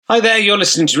Hi there, you're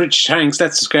listening to Richard Herring's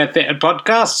Leicester Square Theatre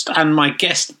podcast, and my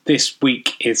guest this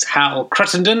week is Hal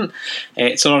Cruttenden.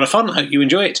 It's a lot of fun, I hope you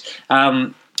enjoy it.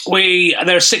 There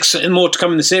are 6 more to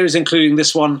come in the series, including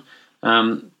this one,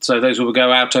 so those will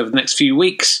go out over the next few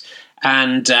weeks,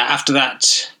 and after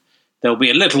that there'll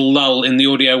be a little lull in the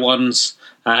audio ones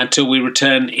until we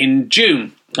return in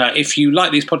June. If you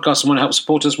like these podcasts and want to help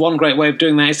support us, one great way of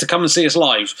doing that is to come and see us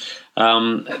live.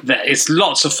 It's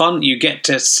lots of fun. You get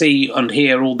to see and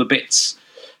hear all the bits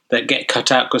that get cut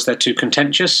out because they're too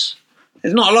contentious.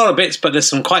 There's not a lot of bits, but there's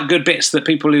some quite good bits that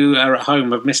people who are at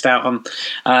home have missed out on.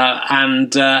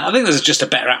 I think there's just a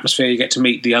better atmosphere. You get to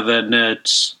meet the other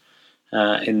nerds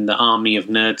in the army of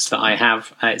nerds that I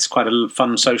have. It's quite a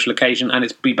fun social occasion, and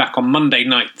it's be back on Monday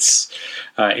nights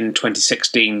in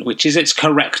 2016, which is its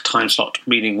correct time slot,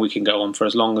 meaning we can go on for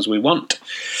as long as we want.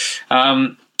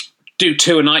 Do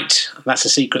 2 a night. That's a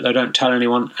secret, though. Don't tell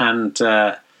anyone. And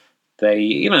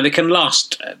they can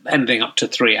last anything up to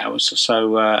 3 hours.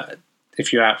 So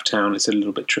if you're out of town, it's a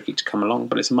little bit tricky to come along,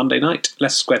 but it's a Monday night,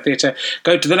 Leicester Square Theatre.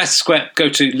 Go to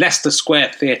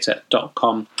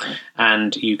leicestersquaretheatre.com,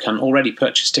 and you can already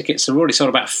purchase tickets. They've already sold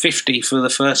about 50 for the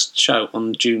first show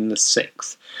on June the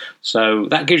 6th. So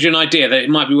that gives you an idea that it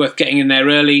might be worth getting in there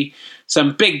early.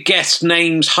 Some big guest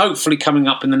names hopefully coming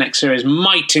up in the next series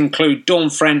might include Dawn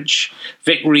French,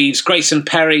 Vic Reeves, Grayson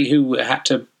Perry, who had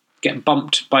to get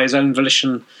bumped by his own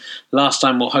volition last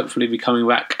time, will hopefully be coming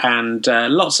back, and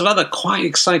lots of other quite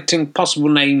exciting possible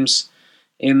names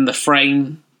in the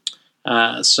frame.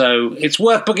 So it's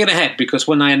worth booking ahead, because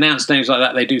when they announce names like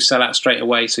that, they do sell out straight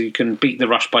away, so you can beat the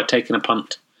rush by taking a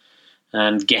punt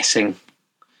and guessing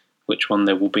which one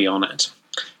they will be on it.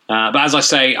 But as I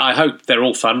say, I hope they're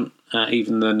all fun,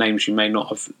 even the names you may not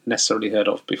have necessarily heard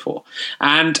of before.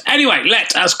 And anyway,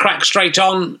 let us crack straight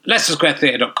on.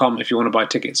 LeicesterSquareTheatre.com if you want to buy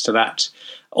tickets to that,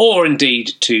 or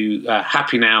indeed to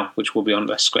Happy Now, which will be on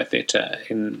Leicester Square Theatre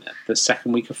in the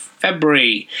second week of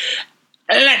February.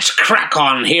 Let's crack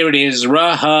on. Here it is.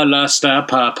 Leicester.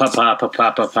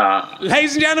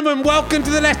 Ladies and gentlemen, welcome to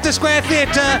the Leicester Square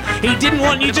Theatre. He didn't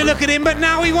want you to look at him, but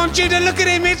now he wants you to look at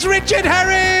him. It's Richard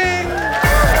Herring.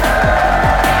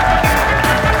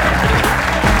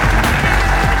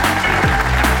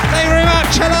 Thank you very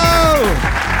much. Hello.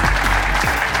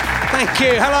 Thank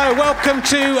you. Hello. Welcome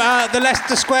to the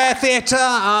Leicester Square Theatre.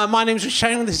 My name's Richard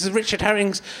Herring. This is Richard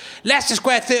Herring's Leicester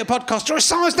Square Theatre podcast.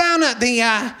 I was down at the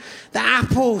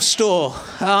Apple store,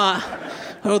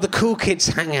 where all the cool kids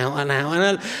hang out now,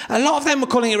 and a lot of them were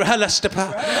calling it Leicester.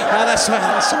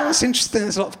 That's interesting.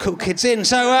 There's a lot of cool kids in.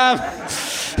 So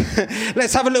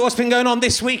let's have a look what's been going on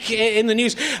this week in the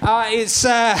news. It's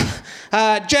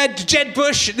Jed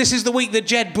Bush. This is the week that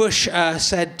Jed Bush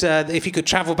said that if he could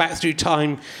travel back through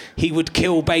time, he would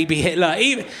kill baby Hitler.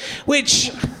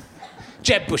 Which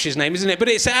Jeb Bush's name, isn't it? But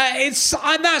it's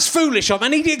that's foolish of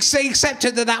him, and he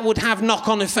accepted that would have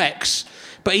knock-on effects,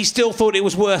 but he still thought it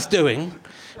was worth doing.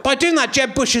 By doing that,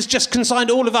 Jeb Bush has just consigned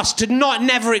all of us to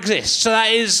never exist. So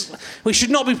that is, we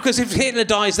should not be, because if Hitler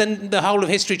dies, then the whole of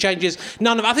history changes.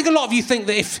 I think a lot of you think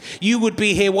that if you would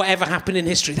be here, whatever happened in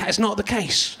history, that is not the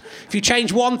case. If you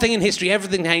change one thing in history,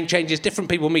 everything changes.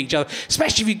 Different people meet each other.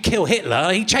 Especially if you kill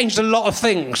Hitler, he changed a lot of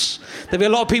things. There'll be a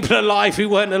lot of people alive who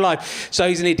weren't alive. So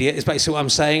he's an idiot, is basically what I'm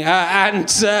saying.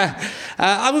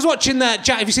 I was watching that.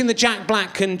 Have you seen the Jack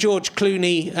Black and George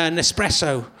Clooney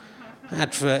Nespresso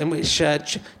advert in which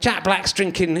Jack Black's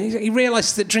drinking? He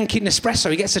realises that drinking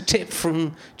Nespresso, he gets a tip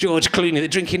from George Clooney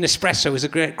that drinking Nespresso is a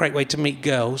great way to meet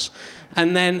girls.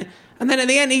 And then at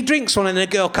the end, he drinks one, and a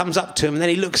girl comes up to him, and then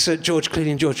he looks at George Clooney,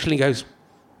 and George Clooney goes,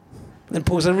 then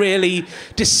pulls a really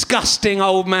disgusting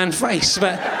old man face.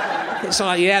 But it's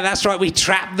like, yeah, that's right, we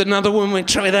trapped another one. We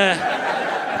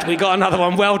got another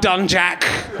one. Well done, Jack.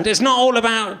 And it's not all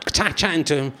about chatting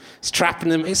to him. It's trapping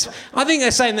them. I think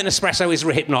they're saying that Nespresso is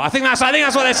Hypnot. I think that's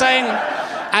what they're saying.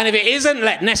 And if it isn't,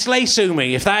 let Nestle sue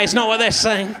me if that is not what they're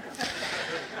saying.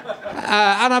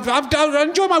 And I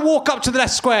enjoy my walk up to the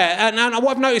Leicester Square, and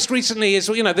what I've noticed recently is,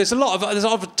 there's a lot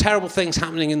of terrible things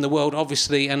happening in the world,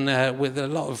 obviously, and with a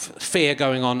lot of fear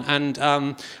going on. And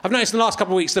I've noticed in the last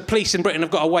couple of weeks, the police in Britain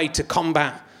have got a way to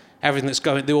combat everything that's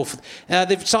going.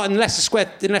 They've started in Leicester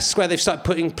Square. They've started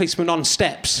putting policemen on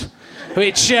steps,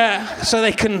 which so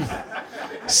they can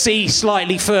see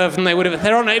slightly further than they would have.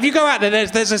 They're on. If you go out there,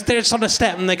 there's on a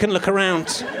step, and they can look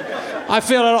around. I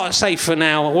feel a lot safer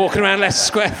now walking around Leicester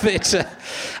Square Theatre.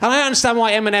 And I don't understand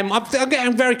why I'm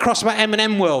getting very cross about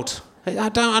M&M World. I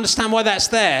don't understand why that's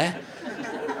there.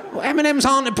 M&Ms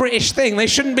aren't a British thing. They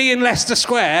shouldn't be in Leicester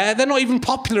Square. They're not even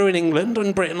popular in England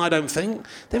and Britain, I don't think.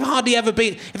 They've hardly ever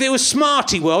been... If it was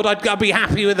Smarty World, I'd be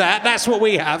happy with that. That's what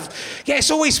we have. Yeah,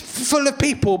 it's always full of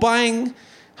people buying...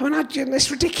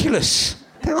 it's ridiculous.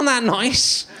 They're not that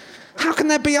nice. How can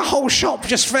there be a whole shop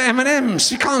just for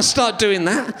M&Ms? You can't start doing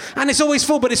that. And it's always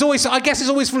full, but I guess it's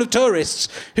always full of tourists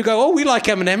who go, we like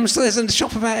M&Ms, so there's a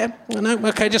shop about it. No,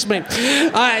 okay, just me.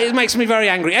 It makes me very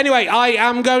angry. Anyway, I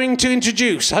am going to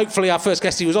introduce, hopefully, our first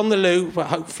guest. He was on the loo, but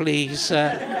hopefully he's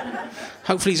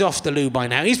off the loo by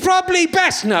now. He's probably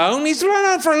best known. He's run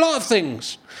out for a lot of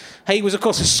things. He was, of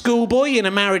course, a schoolboy in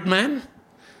A Married Man.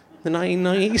 The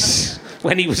 1990s,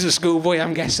 when he was a schoolboy,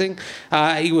 I'm guessing.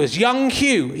 He was young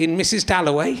Hugh in Mrs.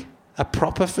 Dalloway, a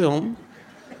proper film.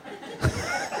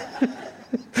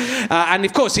 And,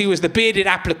 of course, he was the bearded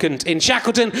applicant in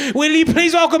Shackleton. Will you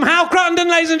please welcome Hal Cruttenden,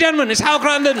 ladies and gentlemen? It's Hal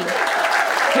Cruttenden.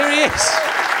 Here he is.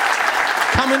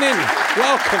 Coming in.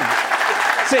 Welcome.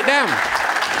 Sit down.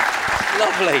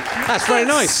 Lovely. That's very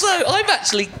nice. So, I'm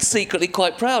actually secretly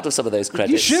quite proud of some of those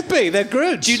credits. You should be. They're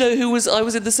good. Do you know who I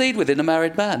was in the scene with in A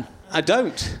Married Man? I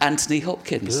don't. Anthony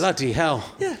Hopkins. Bloody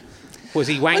hell. Yeah. Was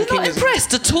he wanking? I'm not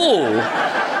impressed at all.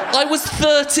 I was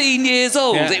 13 years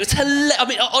old. Yeah. It was hilarious. I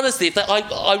mean, honestly,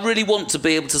 I really want to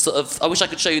be able to sort of... I wish I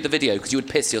could show you the video, because you would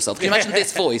piss yourself. Can you imagine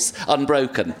this voice,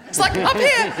 unbroken? It's like, I'm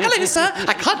here. Hello, sir.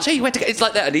 I can't show you where to go. It's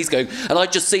like that. And he's going... And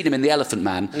I'd just seen him in The Elephant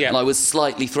Man, and I was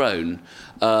slightly thrown.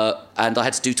 And I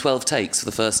had to do 12 takes for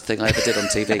the first thing I ever did on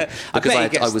TV. Because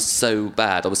I was so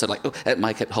bad. I was so like...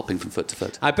 I kept hopping from foot to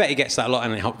foot. I bet he gets that a lot,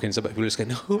 Anthony Hopkins. I bet people just go,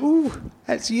 ooh,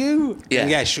 that's you. Yeah.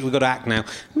 Yeah, we've got to act now.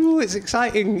 Ooh, it's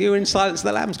exciting. You're in Silence of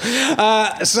the Lambs.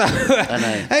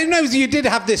 I know. No, you did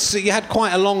have this... You had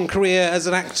quite a long career as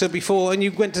an actor before, and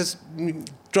you went to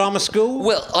drama school?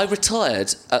 Well, I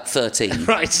retired at 13.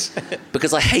 Right.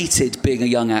 Because I hated being a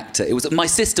young actor. My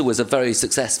sister was a very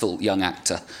successful young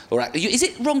actor. Is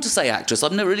it wrong to say actress?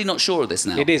 I'm really not sure of this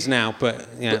now. It is now, but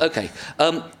yeah. Okay.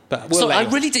 But I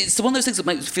really did. It's one of those things that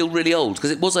makes me feel really old,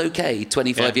 because it was okay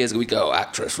 25 years ago. We go,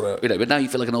 actress, but now you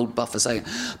feel like an old buffer saying it.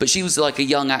 But she was like a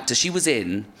young actor. She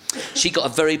got a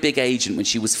very big agent when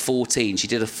she was 14. She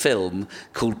did a film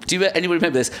called, anyone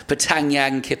remember this? Patang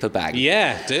Yang Kipperbang.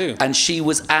 Yeah, do. And she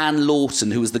was Anne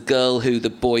Lawton, who was the girl who the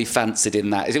boy fancied in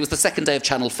that. It was the second day of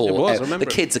Channel 4. It was, I remember.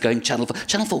 The kids are going, Channel 4.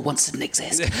 Channel 4 once didn't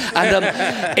exist.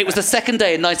 And it was the second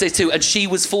day in 1982, and she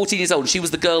was 14 years old. She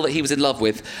was the girl that he was in love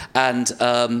with.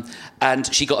 And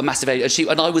she got a massive age.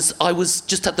 And I was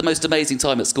just had the most amazing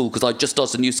time at school, because I just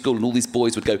started a new school, and all these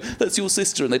boys would go, "That's your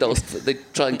sister," and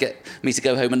they'd try and get me to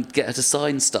go home and get her to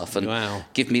sign stuff and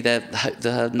give me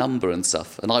her number and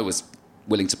stuff. And I was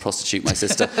willing to prostitute my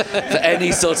sister for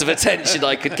any sort of attention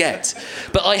I could get.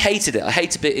 But I hated it. I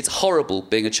hated it. It's horrible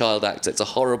being a child actor.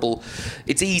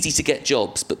 It's easy to get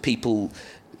jobs, but people,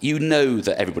 you know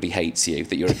that everybody hates you,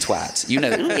 that you're a twat. You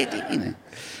know.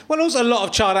 Well, also a lot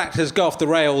of child actors go off the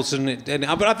rails,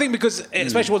 but I think because,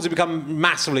 especially once they become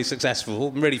massively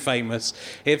successful, really famous,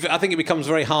 I think it becomes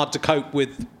very hard to cope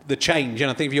with the change.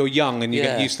 And I think if you're young and you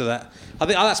get used to that, I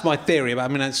think that's my theory. But I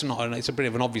mean, it's a bit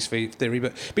of an obvious theory.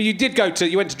 But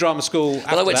you went to drama school.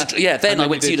 After I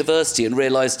went to university and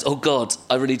realised, oh God,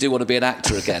 I really do want to be an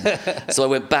actor again. So I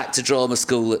went back to drama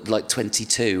school at like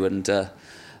 22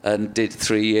 and did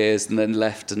 3 years and then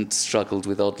left and struggled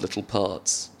with odd little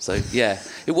parts. So, yeah,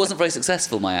 it wasn't very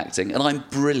successful, my acting, and I'm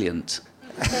brilliant.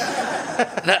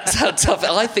 That's how tough...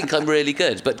 I think I'm really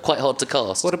good, but quite hard to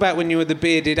cast. What about when you were the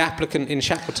bearded applicant in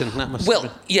Shackleton? That must have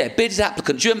been... yeah, bearded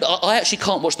applicant. Do you remember, I actually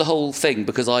can't watch the whole thing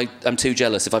because I am too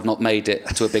jealous if I've not made it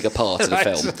to a bigger part of the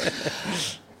film.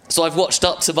 So I've watched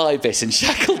up to my bit in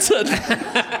Shackleton.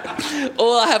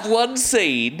 Or I have one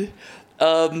scene,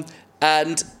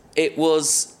 and it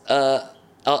was...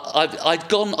 I'd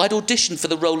auditioned for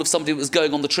the role of somebody that was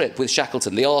going on the trip with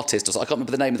Shackleton, the artist, I can't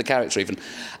remember the name of the character even,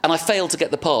 and I failed to get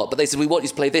the part, but they said, we want you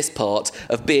to play this part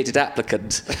of bearded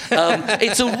applicant.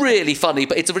 It's a really funny,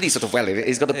 but it's a really sort of,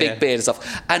 he's got a big beard and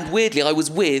stuff, and weirdly I was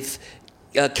with...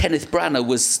 Kenneth Branagh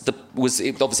was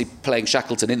obviously playing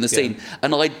Shackleton in the scene,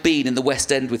 and I'd been in the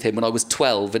West End with him when I was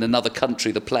 12 in another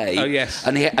country, the play. Oh, yes.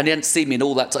 And he hadn't seen me in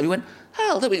all that time. He went,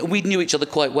 Hal, we knew each other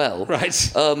quite well.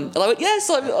 Right. And I went, yes,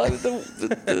 I'm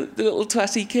the little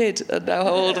twatty kid, and now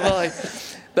how old am I?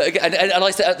 But again, and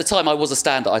I said at the time I was a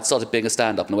stand-up. I'd started being a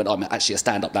stand-up, and I went, I'm actually a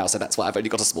stand-up now, so that's why I've only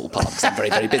got a small part, because I'm very,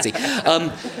 very busy.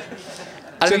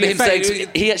 I remember him saying to me,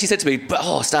 he actually said to me,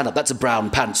 stand-up, that's a brown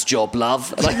pants job,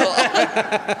 love. And I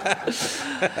thought,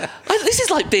 this is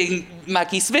like being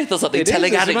Maggie Smith or something,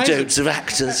 telling anecdotes of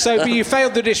actors. So but you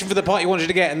failed the audition for the part you wanted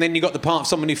to get, and then you got the part of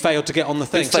someone who failed to get on the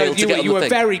thing. So you were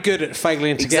very good at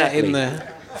failing to get in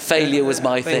there. Failure was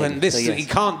my thing. Went, he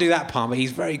can't do that part, but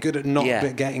he's very good at not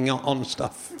getting on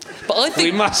stuff. But I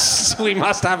think we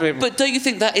must have him. But don't you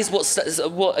think that is what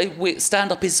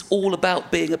stand-up is all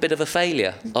about, being a bit of a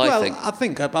failure? I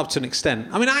think up to an extent.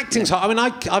 I mean, acting's hard. I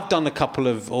mean, I've done a couple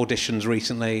of auditions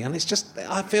recently, and it's just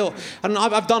I feel, and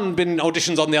I've been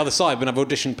auditions on the other side when I've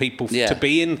auditioned people to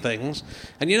be in things,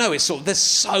 and it's sort of there's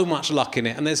so much luck in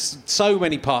it, and there's so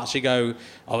many parts you go,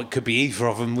 oh, it could be either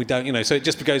of them. We don't, so it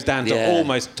just goes down to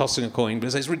almost tossing a coin.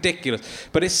 But it's ridiculous.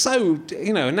 But it's so,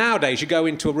 nowadays you go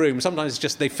into a room. Sometimes it's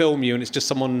just they film you and it's just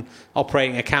someone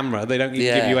operating a camera. They don't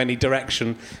even give you any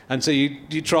direction, and so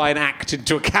you try and act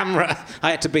into a camera.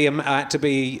 I had to be a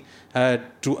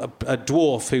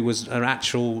dwarf who was an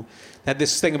actual. They had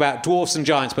this thing about dwarfs and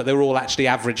giants, but they were all actually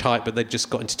average height, but they'd just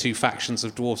got into two factions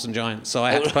of dwarfs and giants. So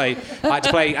I had to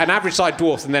play an average-sized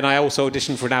dwarf, and then I also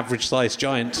auditioned for an average-sized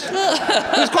giant. It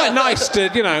was quite nice to,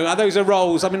 those are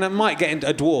roles. I mean, I might get into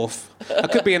a dwarf. I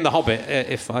could be in The Hobbit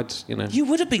if I'd, You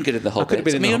would have been good in The Hobbit.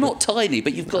 You're not tiny,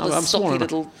 but you've got a stocky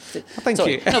little... Thank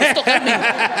you.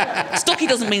 No, stocky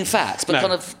doesn't mean fat, but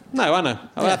kind of... No, I know.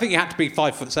 Yeah. I think you have to be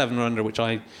 5'7" or under, which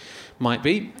I... might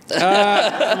be.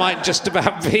 Might just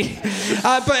about be.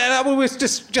 But we'll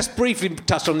just briefly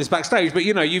touched on this backstage. But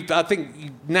I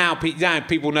think now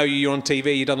people know you're on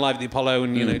TV. You've done Live at the Apollo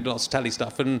and lots of telly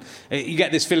stuff, and you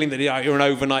get this feeling that you're an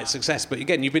overnight success. But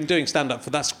again, you've been doing stand up for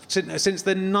that since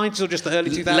the 90s or just the early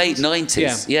 2000s. Late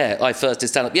 90s. Yeah, I first did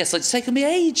stand up. Yes, it's taken me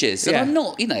ages, and I'm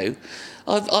not.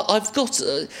 I've got.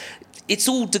 It's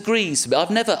all degrees. I've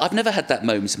never had that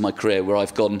moment in my career where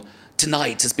I've gone,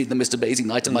 tonight has been the most amazing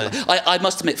night of my life. I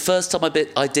must admit, first time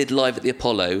I did Live at the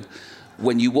Apollo,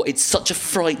 it's such a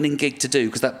frightening gig to do,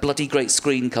 because that bloody great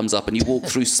screen comes up and you walk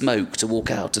through smoke to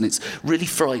walk out, and it's really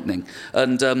frightening.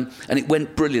 And it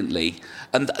went brilliantly.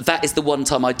 And that is the one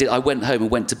time I went home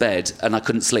and went to bed and I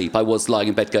couldn't sleep. I was lying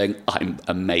in bed going, I'm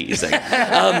amazing.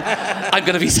 I'm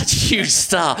going to be such a huge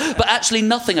star. But actually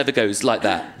nothing ever goes like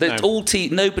that.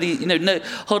 Nobody,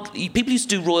 people used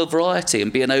to do Royal Variety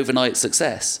and be an overnight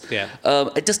success. Yeah.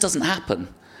 It just doesn't happen.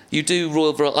 You do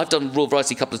Royal Variety. I've done Royal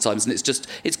Variety a couple of times, and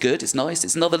it's good, it's nice,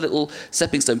 it's another little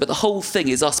stepping stone. But the whole thing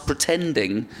is us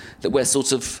pretending that we're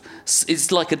sort of,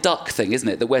 it's like a duck thing, isn't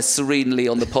it? That we're serenely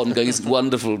on the pond going, it's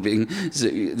wonderful being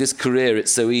this career,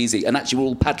 it's so easy. And actually we're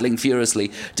all paddling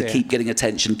furiously to keep getting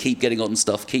attention, keep getting on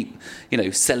stuff, keep,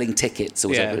 selling tickets or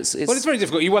whatever. It's very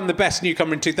difficult. You won the best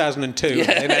newcomer in 2002 in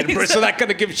Edinburgh, so that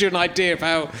kind of gives you an idea of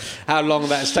how long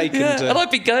that's taken. And I've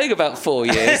been going about 4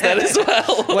 years then as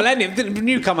well. Well, the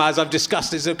newcomer, as I've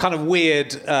discussed, is a kind of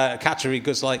weird category,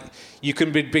 because you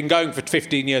can be been going for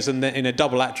 15 years and then in a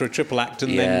double act or a triple act,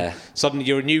 and then suddenly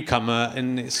you're a newcomer,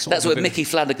 and it's that's where Mickey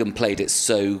Flanagan played it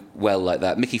so well like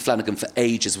that. Mickey Flanagan for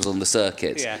ages was on the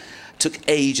circuit. Yeah. Took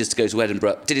ages to go to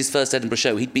Edinburgh. Did his first Edinburgh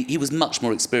show. He was much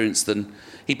more experienced than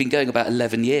he'd been going about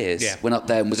 11 years. Yeah. Went up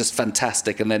there and was just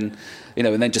fantastic, and then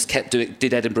just kept doing.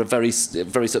 Did Edinburgh very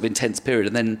very sort of intense period,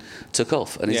 and then took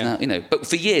off. And he's now But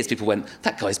for years people went,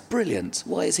 that guy's brilliant.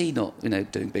 Why is he not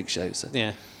doing big shows? So.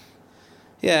 Yeah.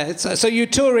 Yeah, so you're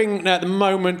touring at the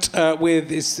moment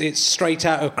with it's Straight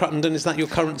Out of Cruttenden. Is that your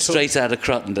current tour? Straight Out of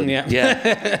Cruttenden.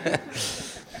 Yeah.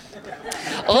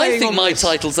 I think my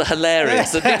titles are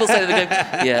hilarious. And people say, they go,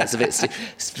 yeah, it's a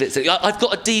bit... I've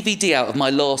got a DVD out of my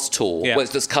last tour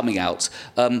that's coming out,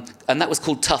 and that was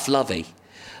called Tough Lovey,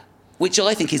 which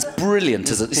I think is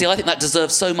brilliant. I think that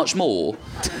deserves so much more.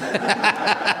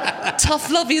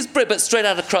 Tough Lovey is brilliant, but Straight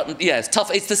Out of Cruttenden, it's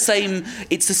tough. It's the same,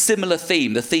 it's a similar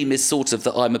theme. The theme is sort of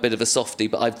that I'm a bit of a softie,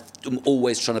 but I'm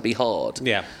always trying to be hard.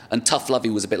 Yeah. And Tough Lovey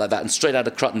was a bit like that. And Straight Out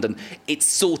of Cruttenden, it's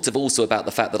sort of also about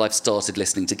the fact that I've started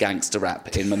listening to gangster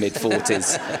rap in my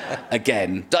mid-40s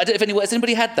again. I don't know if has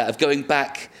anybody had that, of going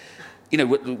back...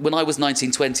 when I was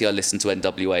 1920, I listened to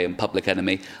NWA and Public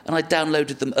Enemy, and I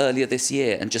downloaded them earlier this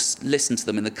year and just listened to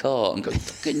them in the car and go,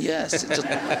 fucking yes.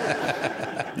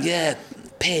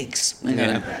 Pigs.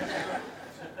 Yeah,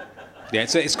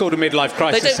 it's called a midlife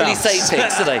crisis. They don't really say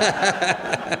pigs, do they?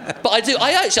 But I do.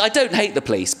 I don't hate the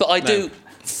police, but I do.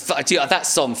 That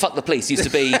song, Fuck the Police, used to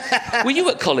be... Were you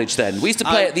at college then? We used to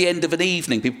play at the end of an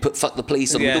evening. People put Fuck the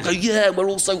Police on. We'd go, we're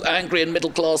all so angry and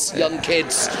middle-class young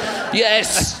kids.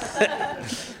 Yes!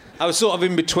 I was sort of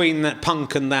in between that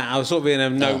punk and that. I was sort of in a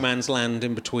no man's land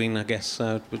in between, I guess,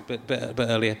 a bit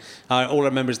earlier. All I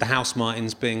remember is the House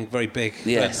Martins being very big.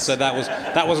 Yes. So that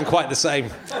wasn't quite the same.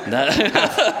 No.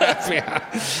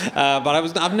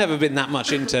 But I've never been that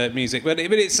much into music. But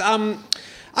it's...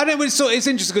 I don't know. It's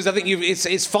interesting because I think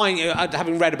it's fine.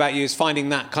 Having read about you, is finding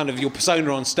that kind of your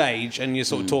persona on stage, and you're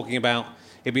sort of talking about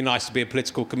it'd be nice to be a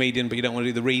political comedian, but you don't want to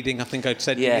do the reading. I think I'd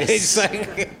said. Yes.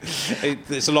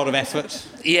 It's a lot of effort.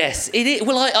 Yes, it is.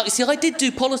 Well, I did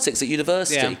do politics at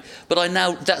university, but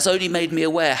that's only made me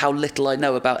aware how little I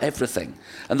know about everything,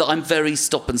 and that I'm very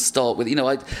stop and start with.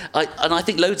 I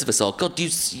think loads of us are. God, you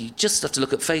just have to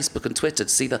look at Facebook and Twitter to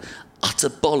see the utter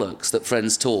bollocks that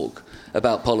friends talk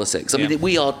about politics. I mean,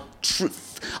 we are.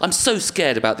 I'm so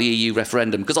scared about the EU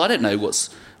referendum because I don't know what's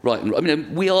right and wrong. I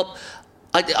mean, we are.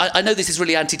 I know this is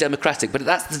really anti-democratic, but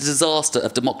that's the disaster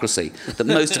of democracy, that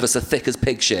most of us are thick as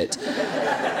pig shit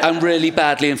and really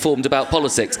badly informed about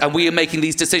politics, and we are making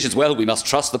these decisions. Well, we must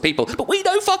trust the people, but we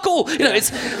know fuck all.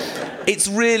 It's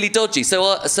really dodgy. So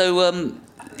I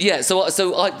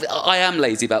am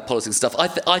lazy about politics and stuff.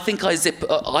 I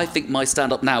think my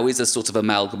stand-up now is a sort of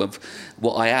amalgam of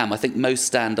what I am. I think most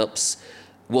stand-ups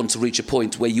want to reach a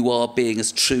point where you are being as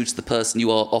true to the person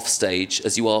you are off stage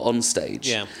as you are on stage.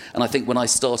 Yeah. And I think when I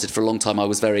started for a long time, I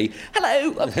was very,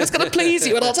 hello, I'm just going to please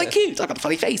you, and aren't I cute? I've got a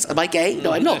funny face. Am I gay?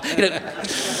 No, I'm not.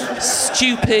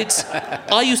 Stupid.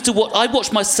 I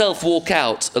watched myself walk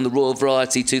out on the Royal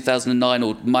Variety 2009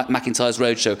 or McIntyre's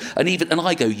Roadshow, and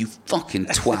I go, you fucking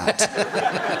twat.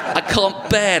 I can't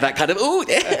bear that kind of, ooh.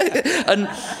 And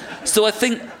so I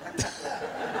think...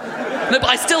 No, but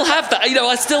I still have that.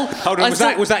 I still. Hold on,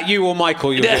 was that you or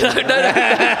Michael? No.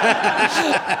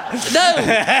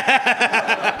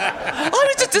 I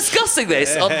was just discussing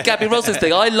this on Gabby Ross's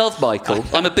thing. I love Michael.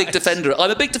 I'm a big defender. I'm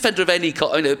a big defender of any.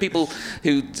 People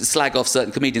who slag off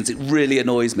certain comedians. It really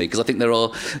annoys me because I think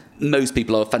most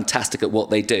people are fantastic at what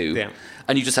they do,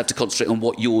 and you just have to concentrate on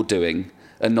what you're doing.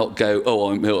 And not go,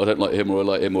 I don't like him, or I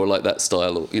like him, or I like that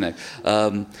style, or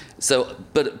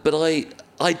But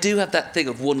I do have that thing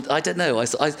of one. I don't know.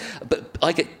 But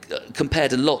I get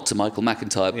compared a lot to Michael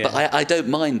McIntyre, but I don't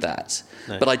mind that.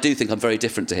 No. But I do think I'm very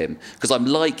different to him because I'm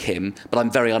like him, but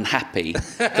I'm very unhappy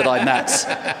that I'm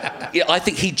that. I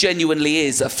think he genuinely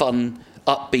is a fun,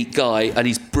 upbeat guy, and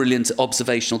he's brilliant at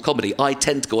observational comedy. I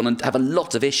tend to go on and have a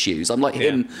lot of issues. I'm like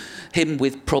him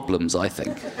with problems, I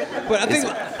think. Well,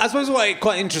 I suppose what's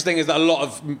quite interesting is that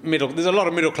there's a lot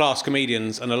of middle class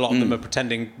comedians, and a lot of them are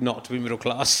pretending not to be middle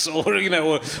class, or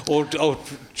better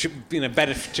choosing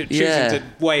to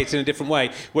weigh it in a different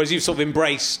way. Whereas you've sort of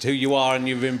embraced who you are, and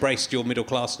you've embraced your middle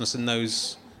classness in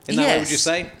those. In that way, would you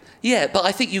say? Yeah, but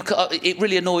I think it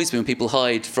really annoys me when people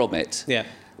hide from it. Yeah.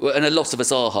 And a lot of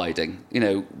us are hiding.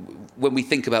 When we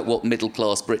think about what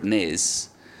middle-class Britain is,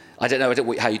 I don't know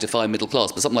how you define middle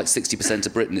class, but something like 60%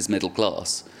 of Britain is middle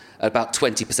class. About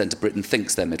 20% of Britain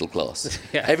thinks they're middle class.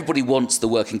 Yeah. Everybody wants the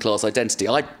working class identity.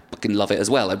 I fucking love it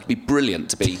as well. It'd be brilliant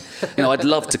to be, I'd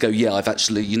love to go, I've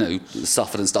actually,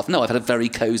 suffered and stuff. No, I've had a very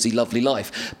cosy, lovely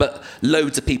life. But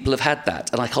loads of people have had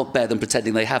that, and I can't bear them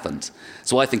pretending they haven't.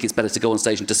 So I think it's better to go on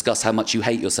stage and discuss how much you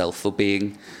hate yourself for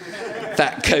being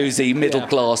that cosy, middle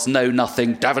class, know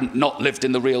nothing, haven't not lived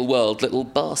in the real world, little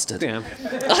bastard. Yeah.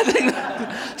 I think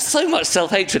so much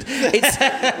self-hatred.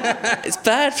 It's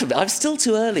bad for me. I'm still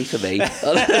too early for me.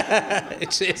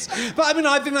 It is. But I mean,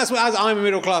 I think that's what, I'm a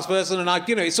middle class person, and I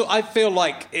feel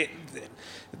like it.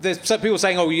 There's some people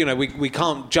saying, we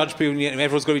can't judge people,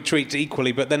 everyone's got to be treated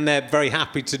equally, but then they're very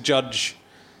happy to judge.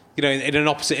 In an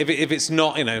opposite. If it's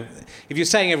not, if you're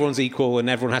saying everyone's equal and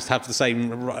everyone has to have the same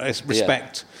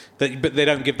respect, but they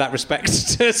don't give that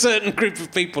respect to a certain group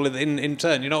of people in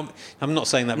turn. I'm not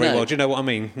saying that very well. Do you know what I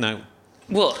mean? No.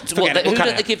 Who don't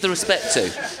they give the respect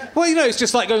to? Well, you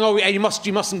just like going, you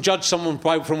mustn't judge someone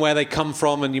from where they come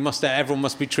from, and everyone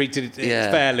must be treated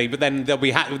fairly. But then they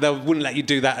wouldn't let you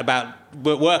do that about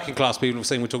working class people.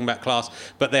 Saying we're talking about class,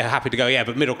 but they're happy to go,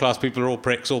 but middle class people are all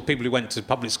pricks, or people who went to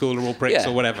public school are all pricks,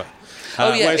 or whatever.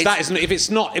 Whereas that isn't. If it's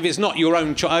not your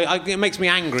own choice, it makes me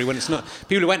angry when it's not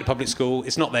people who went to public school.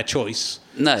 It's not their choice.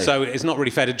 No. So it's not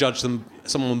really fair to judge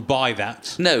someone by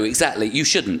that. No, exactly. You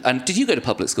shouldn't. And did you go to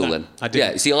public school then? I did.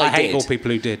 Yeah. See, I hate all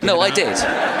people who did. No, I did.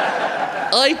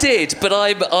 I did, but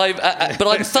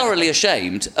I'm thoroughly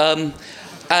ashamed. And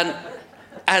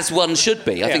as one should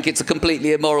be. I think it's a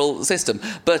completely immoral system.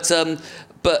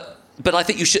 But I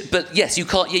think you should. But yes, you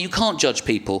can't. Yeah, you can't judge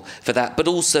people for that. But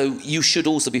also, you should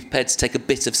also be prepared to take a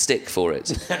bit of stick for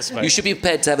it. You should be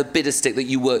prepared to have a bit of stick that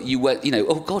you were.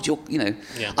 Oh God, you're.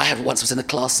 I was in a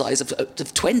class size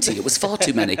of 20. It was far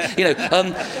too many.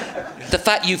 The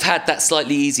fact you've had that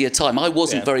slightly easier time. I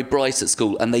wasn't very bright at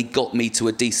school, and they got me to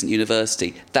a decent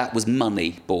university. That was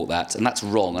money bought that, and that's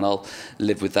wrong. And I'll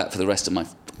live with that for the rest of my.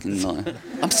 No.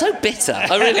 I'm so bitter.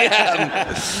 I really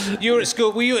am. You were at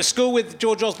school. Were you at school with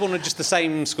George Osborne, or just the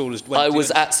same school as?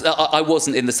 I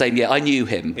wasn't in the same year. I knew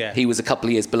him. Yeah. He was a couple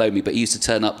of years below me, but he used to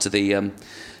turn up to the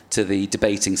to the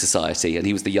debating society, and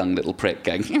he was the young little prick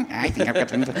going, I think I've got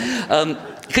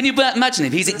can you imagine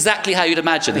him? He's exactly how you'd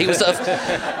imagine. He was sort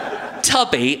of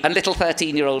tubby and little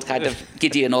 13-year-old kind of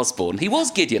Gideon Osborne. He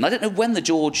was Gideon. I don't know when the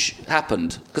George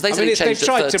happened, because they've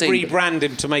tried to rebrand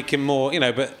him to make him more,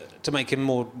 but to make him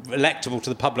more electable to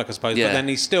the public, I suppose. Yeah. But then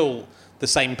he's still the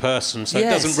same person, so it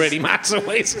doesn't really matter.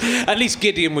 At least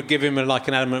Gideon would give him an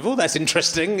element of, that's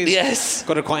interesting. He's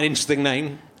got a quite interesting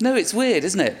name. No, it's weird,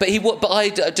 isn't it? But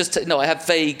I have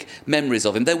vague memories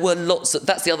of him. There were lots of,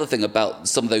 that's the other thing about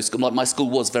some of those, like my school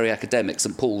was very academic.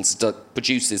 St Paul's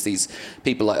produces these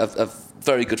people, like a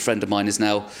very good friend of mine is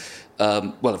now,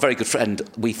 a very good friend,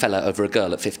 we fell out over a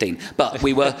girl at 15, but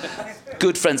we were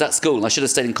good friends at school, and I should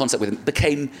have stayed in contact with him.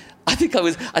 I think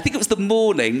it was the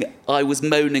morning I was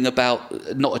moaning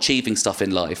about not achieving stuff in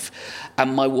life,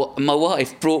 and my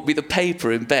wife brought me the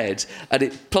paper in bed, and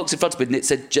it plonked in front of me, and it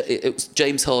said it was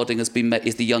James Harding is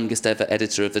the youngest ever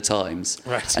editor of the Times,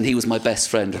 right. And he was my best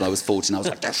friend when I was 14. I was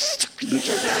like,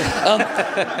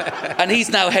 and he's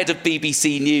now head of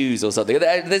BBC News or something.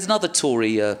 There's another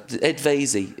Tory, Ed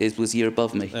Vasey was a year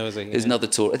above me. That was he, yeah. There's another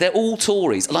Tory. They're all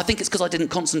Tories, and I think it's because I didn't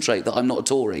concentrate that I'm not a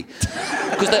Tory,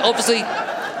 because they're obviously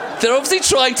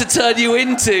trying to turn you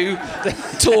into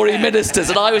Tory ministers,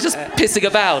 and I was just pissing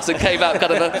about and came out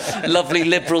kind of a lovely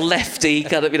liberal lefty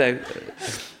kind of,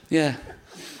 yeah.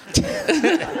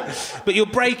 But your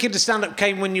break into stand-up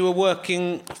came when you were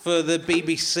working for the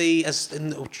BBC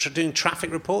doing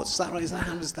traffic reports. Is that right?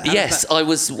 Yes, I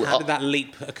was. How did that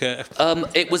leap occur?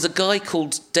 It was a guy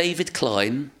called David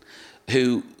Klein,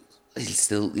 who he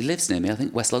lives near me, I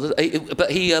think, West London. But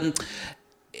he.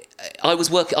 I was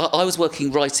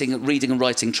working, reading and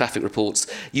writing traffic reports.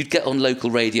 You'd get on local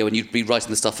radio and you'd be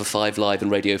writing the stuff for 5 Live and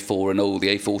Radio 4, and the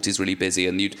A40's really busy,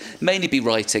 and you'd mainly be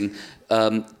writing,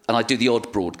 and I'd do the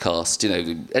odd broadcast,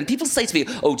 and people say to me,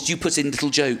 oh, did you put in little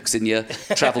jokes in your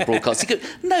travel broadcast? You go,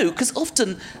 no, because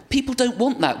often people don't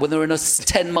want that when they're in a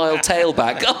 10-mile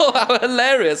tailback. Oh, how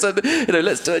hilarious. And,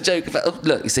 let's do a joke about, oh,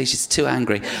 look, you see, she's too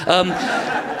angry.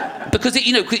 Because,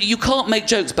 you can't make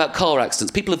jokes about car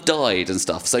accidents. People have died and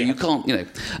stuff, so you can't,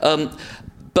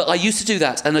 But I used to do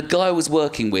that, and a guy I was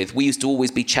working with, we used to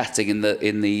always be chatting in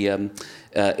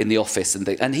the office,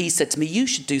 and he said to me, you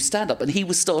should do stand-up. And he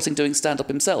was starting doing stand-up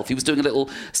himself. He was doing a little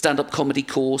stand-up comedy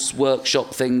course,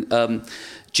 workshop thing,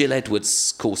 Jill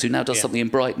Edwards' course, who now does something in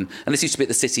Brighton. And this used to be at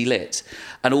the City Lit.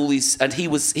 And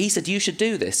he said, you should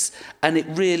do this. And it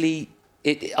really...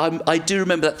 I do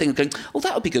remember that thing of going, oh,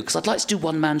 that would be good, because I'd like to do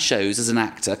one-man shows as an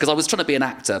actor, because I was trying to be an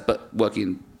actor, but working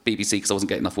in BBC because I wasn't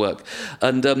getting enough work.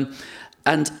 And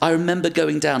I remember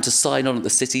going down to sign on at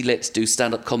the City Lit to do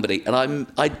stand-up comedy, and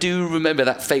I do remember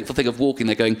that fateful thing of walking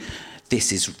there going,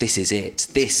 this is it.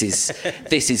 This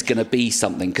is going to be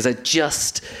something, because I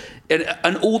just...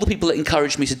 And all the people that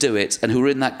encouraged me to do it, and who were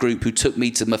in that group who took me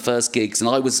to my first gigs, and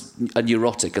I was a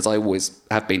neurotic, as I always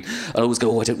have been. I always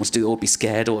go, I don't want to do it, or be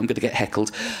scared, or I'm going to get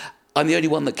heckled. I'm the only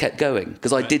one that kept going,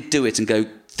 because I did do it and go,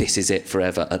 this is it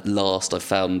forever. At last I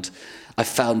found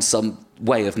some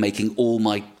way of making all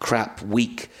my crap,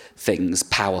 weak things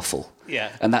powerful.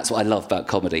 Yeah. And that's what I love about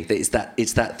comedy. It's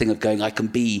that thing of going, I can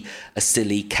be a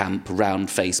silly, camp,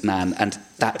 round-faced man, and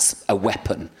that's a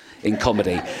weapon in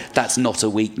comedy. That's not a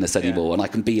weakness anymore. Yeah. And I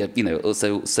can be it was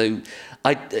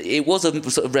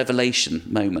a sort of revelation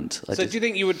moment. So do you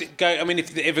think you would go, I mean,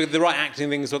 if the right acting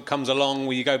thing is what comes along,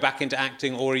 will you go back into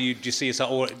acting, or do you see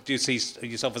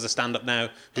yourself as a stand-up now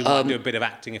who might do a bit of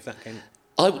acting if that came?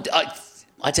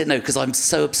 I don't know, because I'm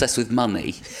so obsessed with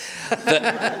money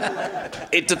that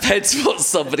it depends what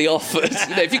somebody offers.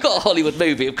 If you've got a Hollywood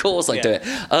movie, of course I'd do it.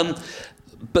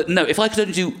 But no, if I could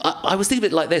only do... I was thinking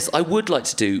of it like this. I would like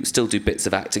to still do bits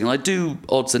of acting, and I do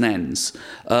odds and ends.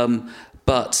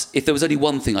 But if there was only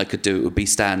one thing I could do, it would be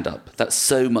stand-up. That's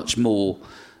so much more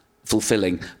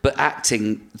fulfilling. But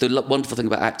acting, the wonderful thing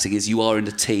about acting is you are in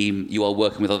a team, you are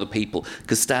working with other people,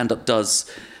 because stand-up does...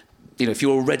 if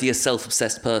you're already a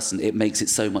self-obsessed person, it makes it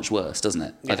so much worse, doesn't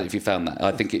it? Yeah. I don't know if you found that.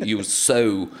 I think you were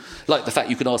so... Like the fact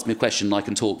you can ask me a question and I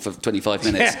can talk for 25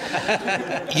 minutes.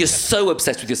 You're so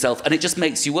obsessed with yourself, and it just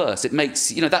makes you worse. It makes...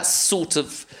 that's sort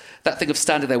of... That thing of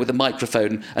standing there with a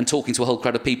microphone and talking to a whole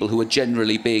crowd of people who are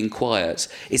generally being quiet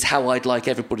is how I'd like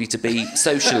everybody to be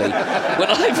socially. When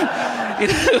I'm...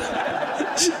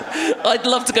 I'd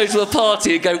love to go to a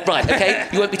party and go, right, OK,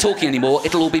 you won't be talking anymore,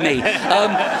 it'll all be me.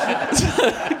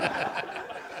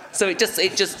 So it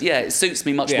suits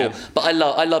me much more. But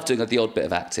I love doing the odd bit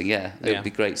of acting. It would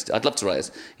be great. I'd love to write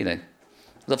a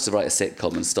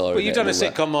sitcom and star in it. Well, you've done a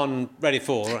sitcom on Radio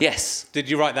 4, right? Yes. Did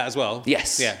you write that as well?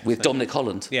 Yes. Yeah. With Dominic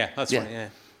Holland. Yeah, that's right. Yeah.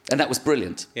 And that was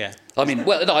brilliant. Yeah. I mean,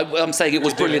 well, no, I'm saying it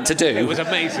was brilliant to do. It was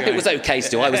amazing. It was okay to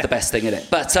do. I was the best thing in it.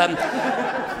 But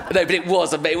no, but it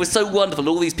was so wonderful.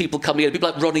 All these people coming in, people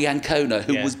like Ronnie Ancona,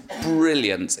 who was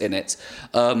brilliant in it,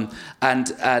 and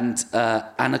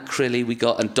Anna Crilly we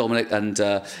got, and Dominic, and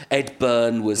Ed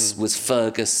Byrne was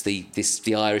Fergus,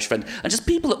 the Irish friend, and just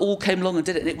people that all came along and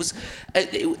did it.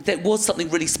 And there was something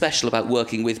really special about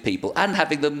working with people and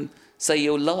having them say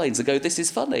your lines and go, "This is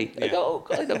funny." Yeah. I go, "Oh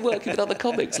God, I'm working with other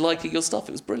comics, liking your stuff."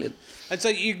 It was brilliant. And so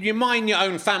you mind your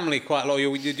own family quite a lot.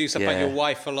 You do stuff like your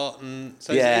wife a lot, and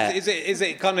so is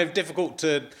it kind of difficult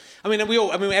to? I mean,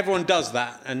 everyone does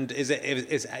that. And is it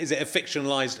a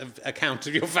fictionalized account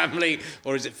of your family,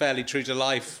 or is it fairly true to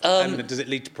life? And does it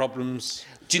lead to problems?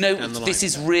 Do you know this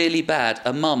is really bad?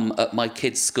 A mum at my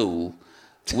kids' school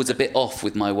was a bit off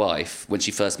with my wife when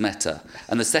she first met her,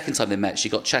 and the second time they met, she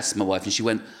got chatting to my wife, and she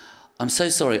went, "I'm so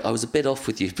sorry, I was a bit off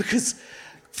with you because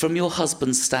from your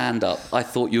husband's stand-up, I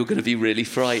thought you were going to be really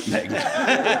frightening."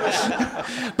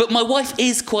 But my wife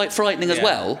is quite frightening as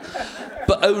well,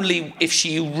 but only if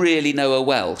you really know her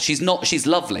well. She's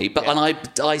lovely, but and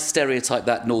I stereotype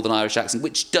that Northern Irish accent,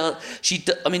 which I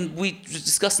mean, we were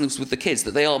discussing this with the kids,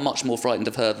 that they are much more frightened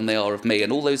of her than they are of me,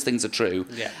 and all those things are true.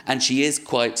 Yeah. And she is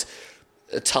quite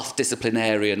a tough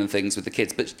disciplinarian and things with the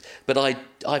kids, but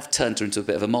I've turned her into a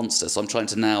bit of a monster, so I'm trying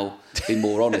to now be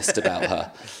more honest about her.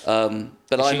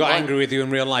 But she got angry with you in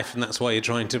real life, and that's why you're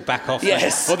trying to back off.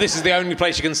 Yes. Well, this is the only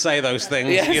place you can say those things.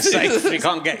 Yes. You're safe. We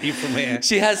can't get you from here.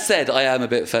 She has said, "I am a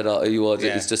bit fed up. You are."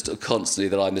 Yeah. It's just constantly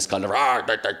that I'm this kind of and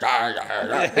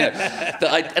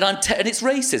it's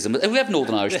racism. We have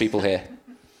Northern Irish people here.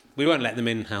 We won't let them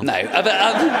in, Hal. No,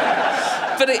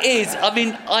 but it is. I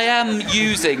mean, I am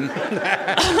using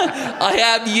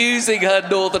her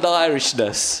Northern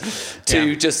Irishness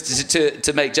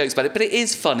to make jokes about it. But it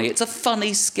is funny. It's a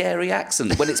funny, scary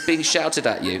accent when it's being shouted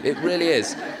at you. It really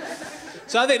is.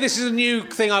 So I think this is a new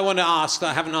thing I want to ask that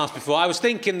I haven't asked before. I was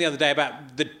thinking the other day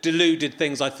about the deluded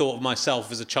things I thought of myself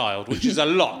as a child, which is a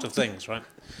lot of things, right?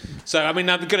 So, I mean,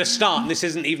 I'm going to start, and this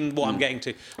isn't even what I'm getting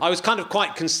to. I was kind of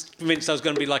quite convinced I was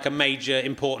going to be like a major,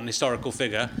 important historical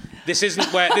figure. This isn't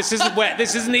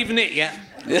even it yet.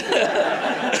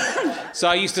 So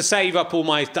I used to save up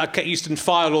I used to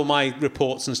file all my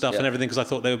reports and stuff and everything because I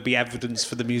thought there would be evidence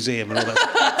for the museum and all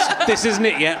that. This isn't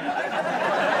it yet.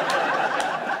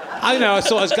 I don't know.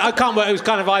 I can't work. It was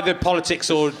kind of either politics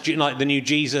or like the new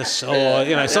Jesus or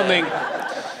something.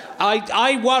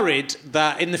 I worried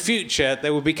that in the future they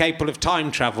would be capable of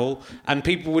time travel and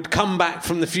people would come back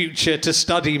from the future to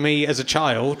study me as a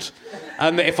child,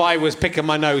 and that if I was picking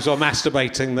my nose or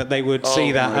masturbating, that they would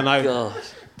see that. And God.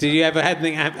 Did you ever have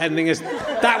anything as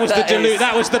that was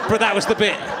the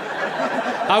bit.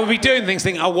 I would be doing things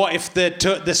thinking, what if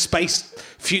the space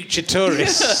future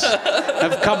tourists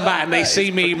have come back and they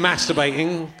see me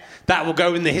masturbating? That will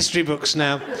go in the history books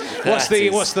now. What's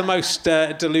the most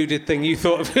deluded thing you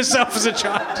thought of yourself as a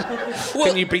child? Well,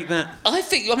 can you beat that? I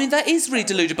mean, that is really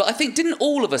deluded, but I think, didn't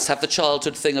all of us have the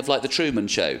childhood thing of like the Truman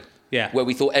Show? Yeah. Where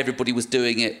we thought everybody was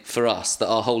doing it for us, that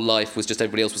our whole life was just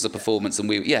everybody else was a performance, and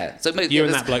So you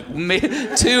and that bloke.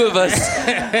 Two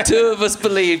of us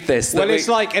believed this. Well, it's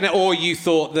like, or you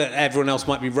thought that everyone else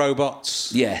might be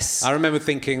robots. Yes. I remember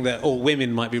thinking that all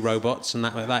women might be robots, and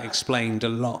that explained a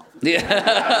lot.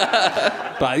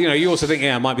 Yeah. But you also think,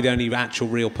 I might be the only actual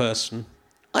real person.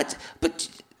 But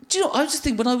do you know? I just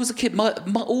think when I was a kid,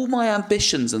 all my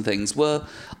ambitions and things were,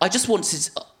 I just wanted.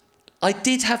 I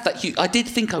did have that. I did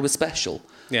think I was special.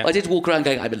 Yeah. I did walk around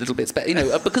going, I'm a little bit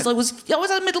special, because I was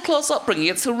a middle class upbringing.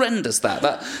 It's horrendous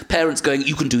that parents going,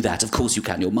 you can do that. Of course you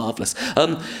can. You're marvellous.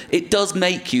 It does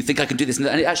make you think I can do this, and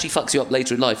it actually fucks you up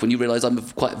later in life when you realise I'm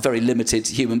quite a very limited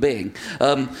human being.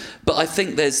 But I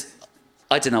think there's.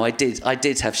 I don't know. I did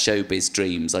have showbiz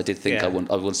dreams. I did think I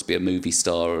wanted to be a movie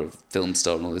star or a film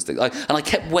star and all those things. And I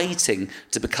kept waiting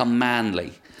to become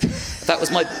manly. That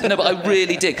was my... No, but I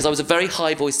really did, because I was a very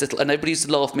high-voiced little... And everybody used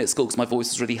to laugh at me at school because my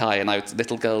voice was really high and I was a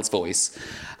little girl's voice.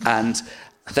 And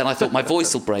then I thought my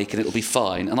voice will break and it'll be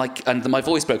fine. And my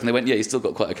voice broke and they went, yeah, you still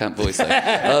got quite a camp voice though.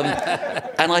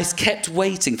 And I kept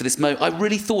waiting for this moment. I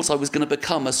really thought I was going to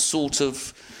become a sort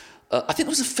of... I think there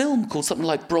was a film called something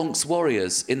like Bronx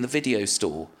Warriors in the video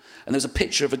store. And there was a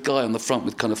picture of a guy on the front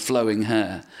with kind of flowing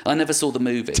hair. I never saw the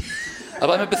movie. I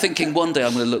remember thinking one day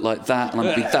I'm going to look like that and I'm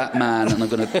going to be that man and I'm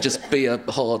going to just be a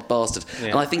hard bastard. Yeah.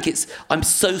 And I think I'm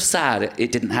so sad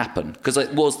it didn't happen, because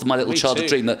it was my little childhood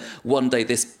dream that one day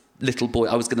this little boy,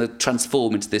 I was going to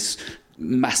transform into this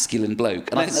masculine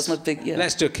bloke. And I think that's my big... Yeah.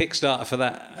 Let's do a Kickstarter for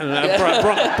that.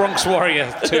 Bronx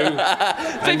Warrior 2.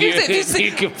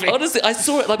 Honestly, I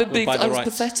saw it and I was rights.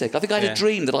 pathetic. I think I had a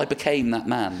dream that I became that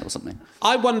man or something.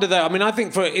 I wonder though, I mean, I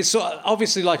think it's sort of,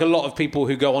 obviously like a lot of people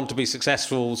who go on to be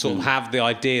successful sort of have the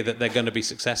idea that they're going to be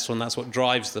successful and that's what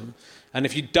drives them. And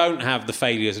if you don't have the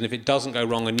failures and if it doesn't go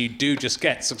wrong and you do just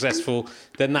get successful,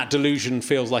 then that delusion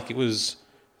feels like it was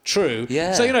true.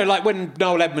 Yeah. So, like when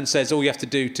Noel Edmonds says all you have to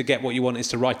do to get what you want is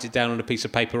to write it down on a piece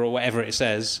of paper or whatever it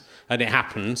says, and it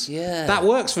happens. Yeah. That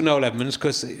works for Noel Edmonds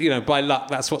because, by luck,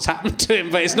 that's what's happened to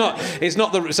him. But it's not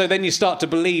so then you start to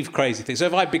believe crazy things. So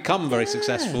if I become very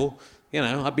successful...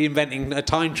 I'd be inventing a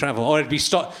time travel, or I'd be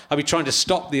trying to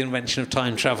stop the invention of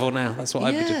time travel now. That's what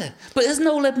I'd be doing. But did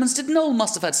Noel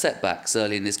must have had setbacks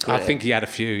early in his career? I think he had a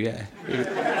few,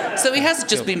 yeah. So he hasn't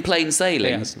just been plain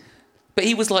sailing. But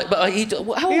he was like, how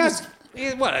old was...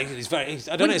 He's very...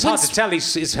 I don't know, it's hard to tell.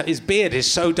 His beard is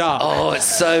so dark. Oh, it's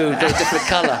so different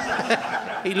colour.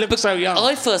 He looks so young.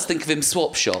 I first think of him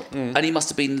Swap Shop, and he must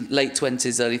have been late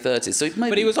 20s, early 30s. So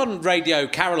But he was on Radio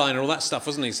Carolina and all that stuff,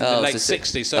 wasn't he? So in the late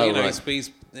 60s. So,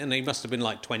 right. he must have been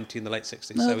like 20 in the late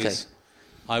 60s. Okay. So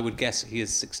I would guess he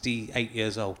is 68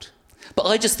 years old. But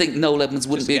I just think Noel Edmonds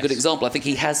wouldn't be a good example. I think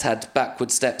he has had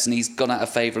backward steps and he's gone out of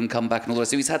favour and come back and all the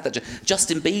rest. So he's had that.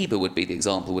 Justin Bieber would be the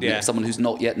example, wouldn't he? Someone who's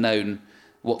not yet known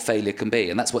what failure can be.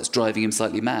 And that's what's driving him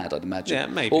slightly mad, I'd imagine. Yeah,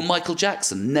 maybe. Or Michael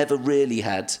Jackson never really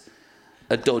had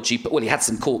a dodgy... Well, he had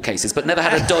some court cases, but never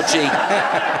had a dodgy...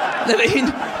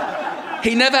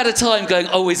 He never had a time going,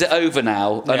 oh, is it over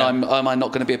now? And am I not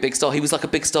going to be a big star? He was like a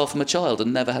big star from a child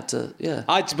and never had to,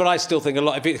 But I still think a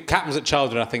lot, if it happens at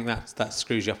childhood, I think that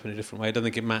screws you up in a different way. I don't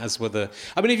think it matters whether...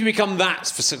 I mean, if you become that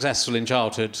successful in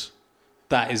childhood,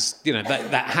 that is,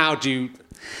 that how do you...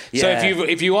 So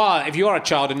if you are a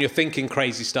child and you're thinking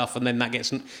crazy stuff and then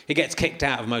it gets kicked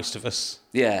out of most of us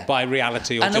by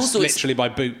reality or and just literally by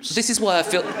boots. This is why I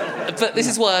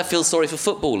feel sorry for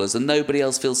footballers and nobody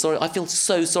else feels sorry. I feel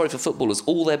so sorry for footballers.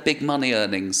 All their big money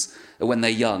earnings are when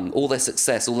they're young, all their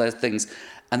success, all their things,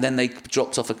 and then they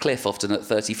dropped off a cliff often at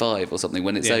 35 or something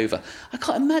when it's over. I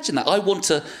can't imagine that. I want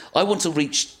to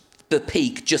reach the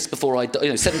peak just before I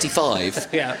die, 75,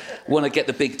 when I get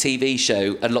the big TV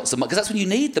show and lots of money. Because that's when you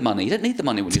need the money. You don't need the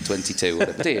money when you're 22 or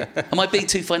whatever, do you? Am I being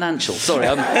too financial? Sorry.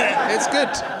 It's good.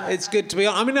 It's good to be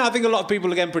on. I mean, I think a lot of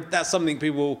people, again, that's something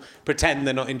people pretend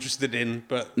they're not interested in,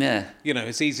 but,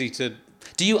 it's easy to...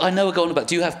 Do you have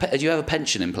a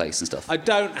pension in place and stuff? I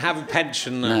don't have a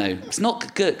pension, no. It's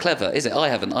not good, clever, is it? I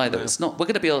haven't either. No. It's not. We're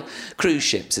going to be on cruise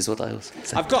ships, is what I was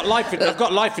saying. I've got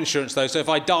life insurance though. So if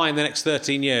I die in the next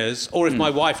 13 years, or if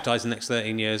my wife dies in the next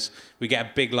 13 years, we get a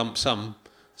big lump sum.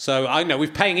 So I know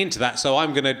we're paying into that. So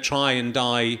I'm going to try and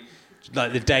die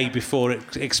like the day before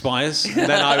it expires.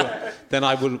 Then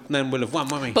we'll have won,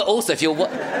 won't we? But also, if you're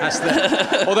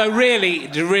although really,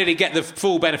 to really get the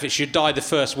full benefits, you die the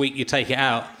first week you take it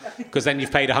out, because then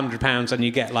you've paid £100 and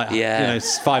you get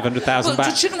 $500,000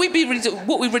 back. Shouldn't we be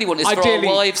what we really want is for our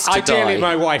wives to die? Ideally,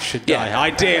 my wife should die. Yeah.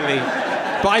 Ideally.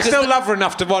 But I still love her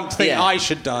enough to want to think I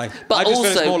should die. But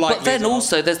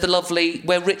also, there's the lovely,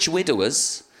 we're rich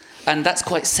widowers, and that's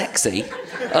quite sexy.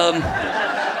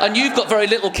 And you've got very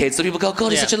little kids, so people go,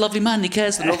 God, he's such a lovely man, he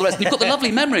cares for them and all the rest. And you've got the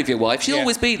lovely memory of your wife, she'll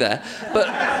always be there. But...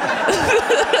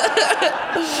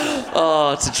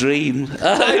 oh, it's a dream.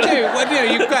 I do. Well,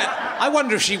 I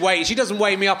wonder if she doesn't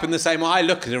weigh me up in the same way. I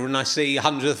look at her and I see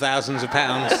hundreds of thousands of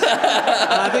pounds. And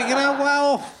I think,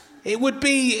 it would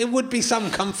be some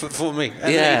comfort for me.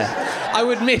 I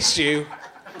would miss you.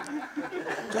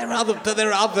 There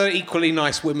are other equally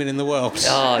nice women in the world.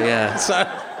 Oh, yeah. So...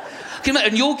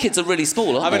 And your kids are really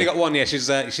small, aren't I've only got one,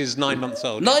 she's 9 months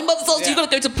old. 9 months old, so you've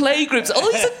got to go to playgroups.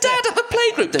 Oh, he's a dad at a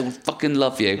playgroup. They'll fucking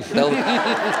love you.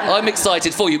 I'm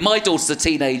excited for you. My daughters are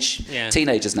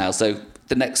teenagers now, so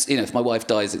the next, if my wife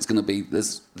dies, it's going to be,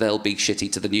 they'll be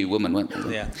shitty to the new woman, won't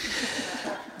they? Yeah.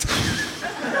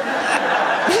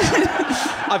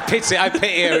 I pity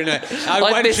her in a...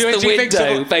 I miss the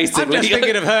window, basically. I'm just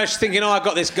thinking of her. She's thinking, I've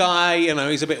got this guy,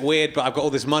 he's a bit weird, but I've got all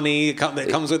this money that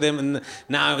comes with him, and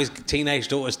now his teenage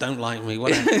daughters don't like me.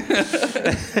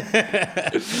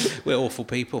 We're awful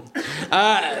people.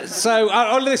 This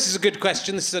is a good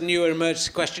question. This is a newer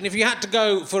emergency question. If you had to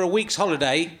go for a week's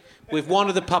holiday with one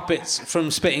of the puppets from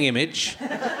Spitting Image,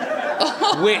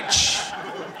 which...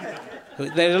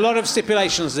 There's a lot of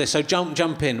stipulations to this, so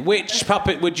jump in. Which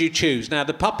puppet would you choose? Now,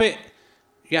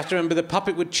 you have to remember, the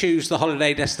puppet would choose the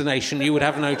holiday destination. You would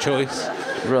have no choice.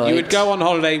 Right. You would go on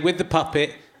holiday with the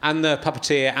puppet, and the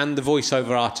puppeteer and the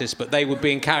voiceover artist, but they would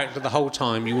be in character the whole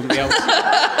time. You wouldn't be able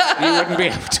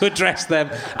to address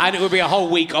them, and it would be a whole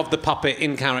week of the puppet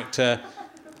in character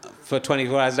for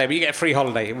 24 hours a day. But you get a free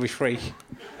holiday; it would be free.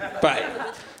 But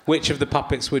which of the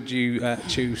puppets would you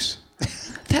choose?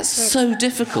 That's so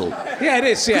difficult. Yeah, it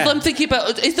is. Yeah. Because I'm thinking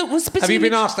about. Have you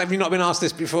been asked? Have you not been asked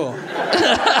this before?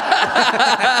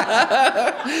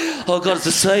 Oh God, it's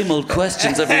the same old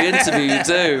questions every interview you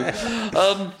do.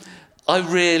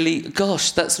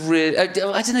 That's really... I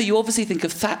don't know, you obviously think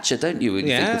of Thatcher, don't you, when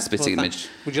you think of spitting image?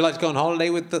 Would you like to go on holiday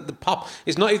with the pup?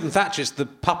 It's not even Thatcher, it's the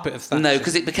puppet of Thatcher. No,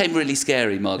 because it became really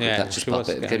scary, Margaret Thatcher's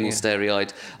puppet. It became all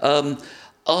starry-eyed.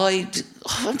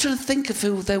 I'm trying to think of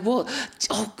who there was.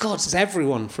 Oh, God. It's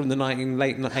everyone from the late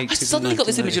 80s. I suddenly got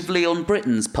this image of Leon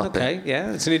Britton's puppet. Okay,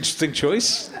 yeah, it's an interesting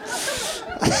choice.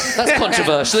 That's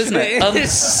controversial, isn't it? It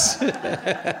is.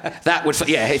 That would...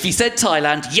 Yeah, if he said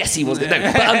Thailand, yes, he was. No,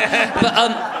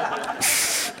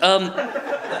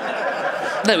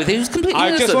 no, he was completely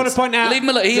innocent. I just want to point out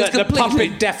that the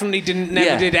puppet definitely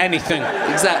never did anything.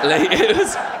 Exactly. It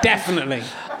was... Definitely.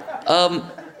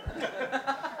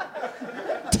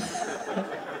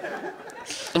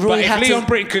 But if Leon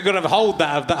Britton could have hold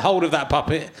of that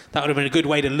puppet, that would have been a good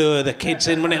way to lure the kids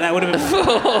in, wouldn't it? That would have been...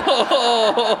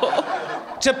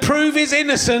 to prove his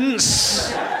innocence.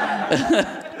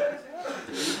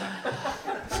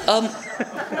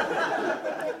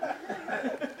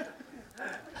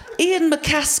 Ian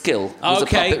McCaskill was a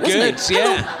puppet, wasn't good, it?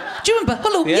 Yeah. Hello. Do you remember?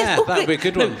 Hello. Yeah, yes. that would be a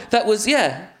good one. No, that was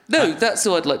No, that's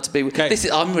who I'd like to be with. Okay.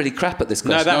 I'm really crap at this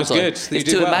question. No, that was good.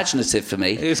 It's too imaginative for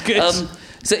me. It's good.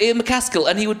 So Ian McCaskill,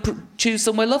 and he would choose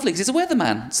somewhere lovely because he's a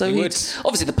weatherman. So he would.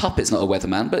 Obviously the puppet's not a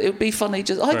weatherman, but it would be funny.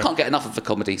 I can't get enough of a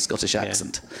comedy Scottish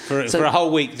accent. For a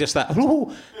whole week, just that.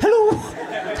 Hello.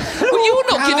 Well, you're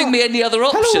not giving me any other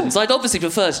options. I'd obviously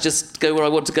prefer to just go where I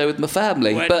want to go with my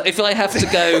family. But if I have to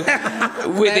go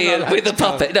with a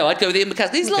puppet, no, I'd go with Ian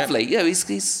McCaskill. He's lovely. Yeah, he's.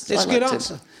 It's a good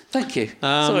answer. Thank you.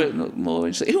 Sorry, not more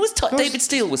interesting. Who was David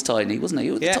Steele was tiny, wasn't he?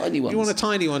 He was the tiny one. You want a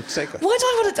tiny one? Why do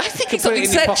I want to? I think it's something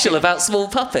sexual about small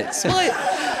puppets.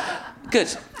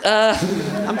 Good.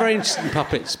 I'm very interested in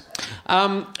puppets.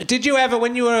 Did you ever,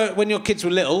 when your kids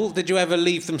were little, did you ever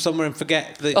leave them somewhere and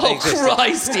forget that they existed? Oh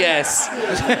Christ, yes.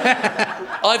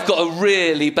 I've got a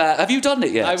really bad... Have you done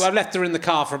it yet? I've left her in the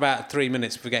car for about 3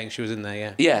 minutes, forgetting she was in there.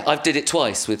 Yeah. Yeah, I did it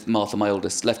twice with Martha, my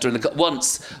oldest. Left her in the car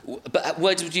once. But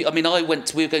where did you? I mean,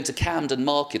 we were going to Camden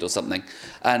Market or something,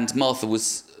 and Martha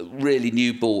was really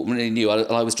new.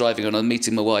 I was driving and I was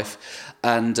meeting my wife,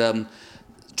 and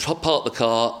parked the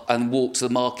car and walked to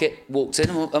the market. Walked in,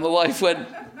 and my wife went,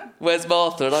 "Where's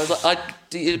Martha?" And I was like,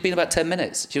 it had been about 10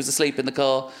 minutes. She was asleep in the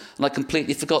car, and I'd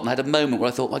completely forgotten. I had a moment where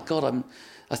I thought, my God,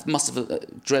 I must have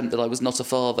dreamt that I was not a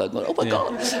father. And oh my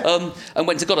God. And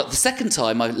went to God. The second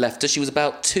time I left her, she was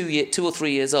about 2 or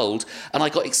 3 years old, and I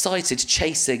got excited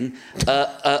chasing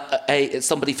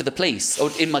somebody for the police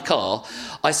in my car.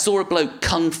 I saw a bloke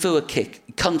kung fu kick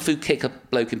a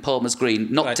bloke in Palmer's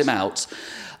Green, knocked him out.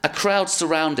 A crowd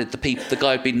surrounded the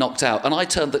guy who'd been knocked out, and I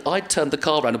turned the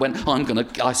car around and went,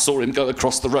 I saw him go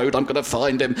across the road, I'm going to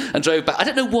find him, and drove back. I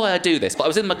don't know why I do this, but I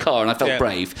was in my car and I felt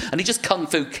brave, and he just kung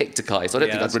fu kicked a guy, so I don't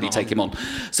think I'd really take him on.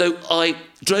 So I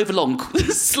drove along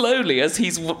slowly as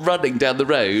he's running down the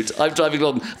road. I'm driving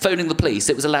along, phoning the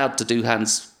police. It was allowed to do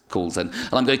hands calls then,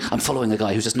 and I'm following a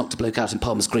guy who's just knocked a bloke out in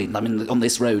Palmer's Green. I'm on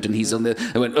this road, and he's on the...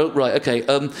 I went, oh, right, okay.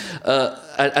 And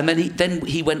then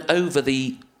he went over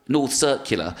the North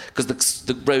Circular because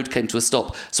the road came to a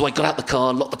stop. So I got out the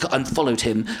car, locked the car, and followed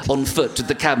him on foot with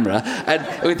the camera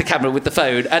with the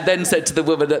phone, and then said to the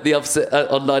woman at the office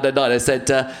on 909, I said,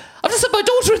 I've just had my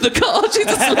daughter in the car. She's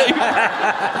asleep.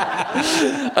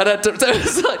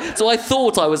 So I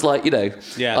thought I was like,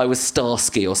 I was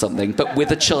Starsky or something, but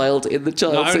with a child in the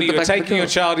child. Not only you were taking your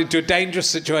child into a dangerous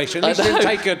situation, you didn't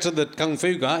take her to the kung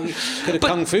fu guy. You could have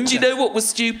kung fu. Do you know what was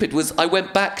stupid? Was I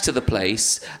went back to the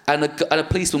place, and a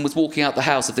policeman was walking out the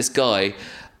house of this guy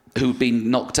who'd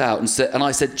been knocked out, and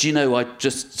I said, do you know, I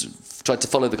just tried to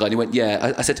follow the guy, and he went,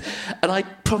 yeah. I said, and I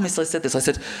promised I said this. I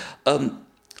said,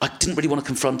 I didn't really want to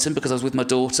confront him because I was with my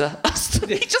daughter.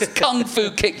 He just kung fu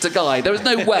kicked a guy. There was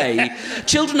no way.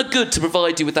 Children are good to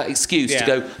provide you with that excuse to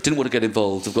go, didn't want to get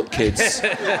involved, I've got kids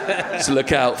to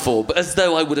look out for. But as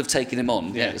though I would have taken him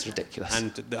on. Yeah, it was ridiculous.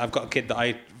 And I've got a kid that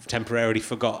I temporarily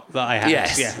forgot that I had.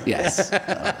 Yes.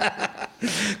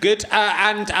 Good.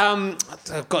 And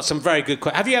I've got some very good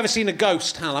questions. Have you ever seen a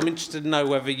ghost, Hal? I'm interested to know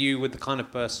whether you were the kind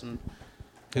of person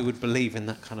who would believe in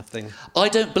that kind of thing. I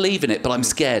don't believe in it, but I'm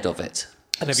scared of it.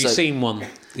 And have you seen one,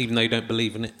 even though you don't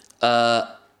believe in it?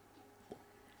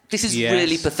 This is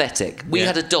really pathetic. We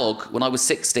had a dog when I was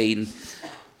 16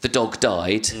 the dog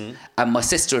died, and my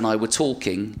sister and I were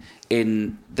talking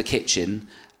in the kitchen,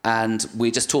 and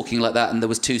we're just talking like that, and there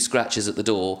was 2 scratches at the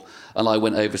door, and I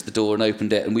went over to the door and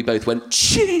opened it, and we both went,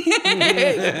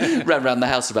 ran around the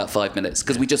house for about 5 minutes,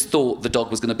 because we just thought the dog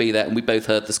was going to be there, and we both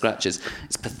heard the scratches.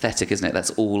 It's pathetic, isn't it?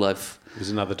 That's all I've... It was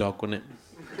another dog, wasn't it?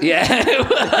 Yeah,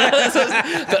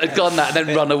 that had gone that and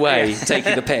then run away,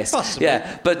 taking the piss. Possibly.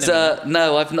 Yeah, but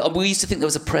no, I've not, we used to think there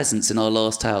was a presence in our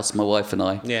last house, my wife and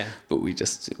I. Yeah, but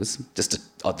it was just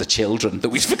the children that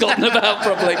we'd forgotten about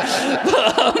probably.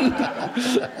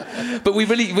 But we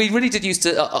really did used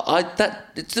to.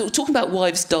 Talking about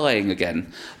wives dying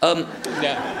again.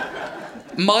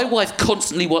 My wife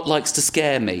constantly likes to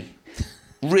scare me.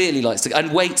 Really likes to,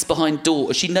 and waits behind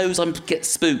doors. She knows I get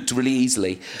spooked really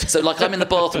easily. So, like, I'm in the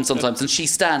bathroom sometimes, and she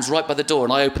stands right by the door,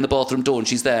 and I open the bathroom door, and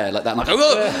she's there like that. And I go,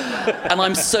 oh! And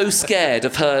I'm so scared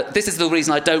of her. This is the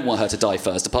reason I don't want her to die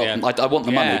first. Apart from I want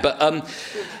the money, but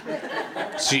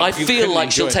I feel like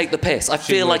she'll take the piss. I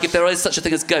feel like if there is such a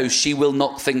thing as ghosts, she will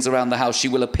knock things around the house. She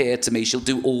will appear to me. She'll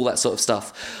do all that sort of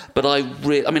stuff. But I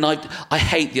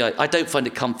hate I don't find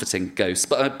it comforting, ghosts.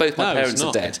 But both my parents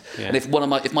are dead, and if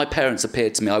my parents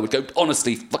appeared to me, I would go,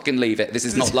 honestly, fucking leave it. This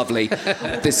is not lovely.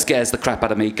 This scares the crap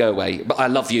out of me. Go away. But I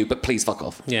love you, but please fuck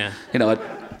off. Yeah.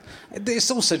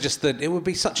 It's also just that it would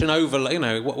be such an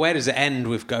where does it end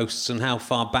with ghosts, and how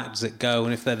far back does it go?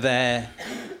 And if they're there,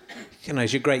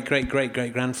 is your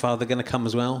great-great-great-great-grandfather going to come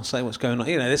as well? Say what's going on?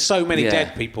 There's so many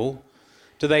dead people.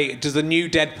 Does the new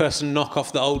dead person knock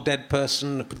off the old dead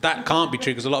person? That can't be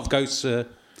true, because a lot of ghosts are...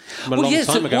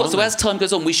 So as time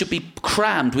goes on, we should be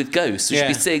crammed with ghosts. We should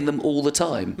be seeing them all the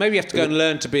time. Maybe you have to go and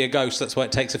learn to be a ghost. That's why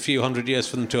it takes a few hundred years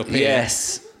for them to appear.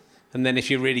 Yes. And then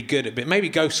if you're really good at it, maybe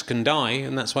ghosts can die,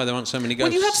 and that's why there aren't so many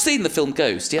ghosts. Well, you have seen the film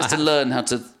Ghost. He has to learn how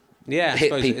to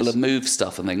hit people and move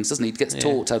stuff and things, doesn't he? He gets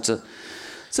taught how to...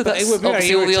 So that's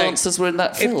obviously all the answers were in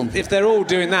that film. If they're all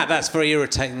doing that, that's very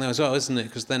irritating though as well, isn't it?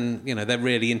 Because then, they're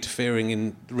really interfering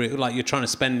in... Like, you're trying to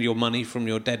spend your money from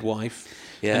your dead wife.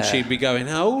 Yeah. And she'd be going,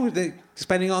 oh, they're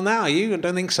spending on that, are you? I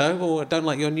don't think so. Or I don't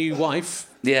like your new wife.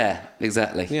 Yeah,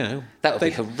 exactly. That would be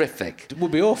horrific. It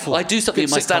would be awful. I do something in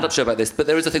my stand-up show about this, but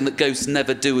there is a thing that ghosts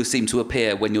never do seem to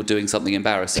appear when you're doing something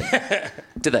embarrassing.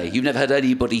 Do they? You've never heard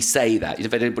anybody say that.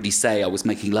 You've never heard anybody say, I was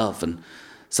making love and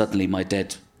suddenly my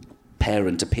dead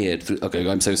parent appeared through... Okay,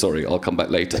 I'm so sorry, I'll come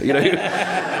back later.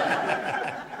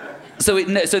 So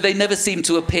they never seem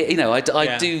to appear. I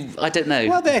don't know.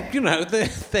 Well, they're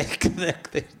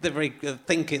very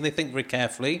thinking. They think very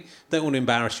carefully. They don't want to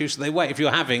embarrass you, so they wait. If you're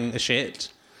having a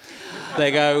shit,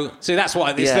 they go. See, that's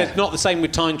why they're not the same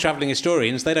with time travelling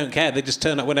historians. They don't care. They just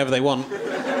turn up whenever they want.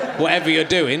 Whatever you're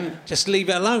doing, just leave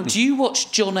it alone. Do you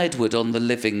watch John Edward on The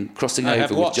Living, crossing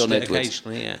over with John Edward?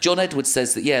 Occasionally, yeah. John Edward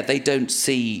says that they don't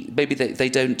see. Maybe they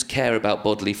don't care about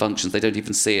bodily functions. They don't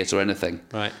even see it or anything.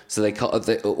 Right. So they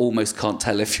almost can't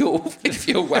tell if you're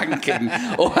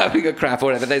wanking or having a crap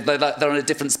or whatever. They're on a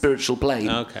different spiritual plane.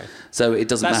 Okay. So it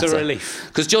doesn't matter. That's a relief.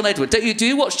 Because John Edward, do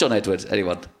you watch John Edward?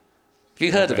 Anyone? Have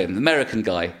you heard of him? The American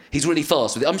guy. He's really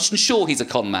fast with it. I'm sure he's a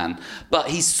con man, but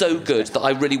he's so good that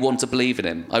I really want to believe in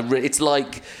him. It's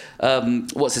like,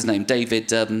 what's his name? David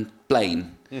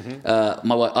Blaine. Mm-hmm.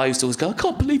 My wife, I used to always go, I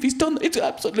can't believe he's done that. It's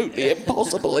absolutely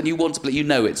impossible. And you want to believe,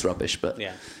 it's rubbish, but,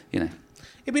 It'd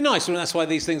be nice, and that's why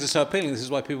these things are so appealing. This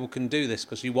is why people can do this,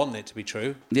 because you want it to be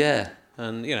true. Yeah.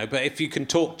 And, but if you can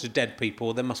talk to dead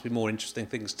people, there must be more interesting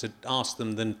things to ask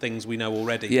them than things we know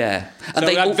already. Yeah. And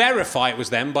so verify it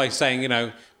was them by saying,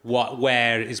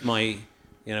 where is my,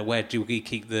 where do we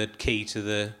keep the key to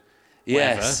the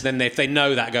whatever? Yes. Then if they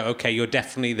know that, go, okay, you're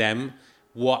definitely them.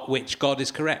 Which God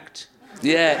is correct?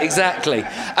 Yeah, exactly.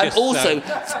 And also,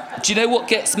 do you know what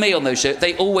gets me on those shows?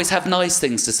 They always have nice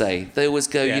things to say. They always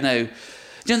go,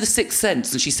 The Sixth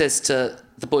Sense, and she says to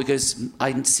the boy, goes,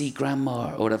 I see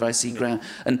Grandma, or whatever, I see Grandma.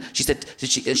 And she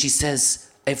says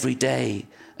every day.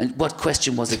 And what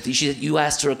question was it? You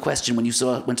asked her a question when you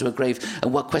went to her grave.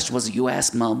 And what question was it you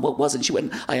asked, Mum? What was it? And she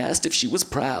went, I asked if she was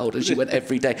proud. And she went,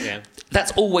 every day. Yeah.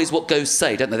 That's always what ghosts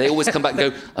say, don't they? They always come back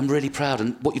and go, I'm really proud,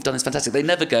 and what you've done is fantastic. They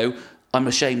never go, I'm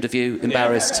ashamed of you,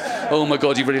 embarrassed. Yeah. Oh, my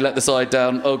God, you really let the side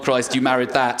down. Oh, Christ, you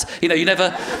married that. You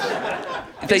never...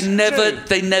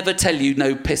 They never tell you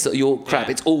no piss at your crap.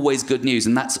 Yeah. It's always good news,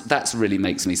 and that's really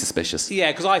makes me suspicious.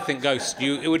 Yeah, because I think ghosts,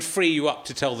 it would free you up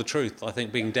to tell the truth. I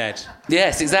think being dead.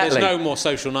 Yes, exactly. There's no more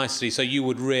social nicety, so you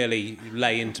would really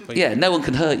lay into people. Yeah, no one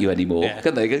can hurt you anymore,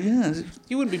 can they?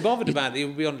 You wouldn't be bothered about it. You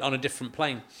would be on a different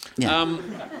plane. Yeah.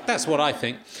 That's what I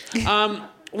think.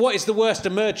 What is the worst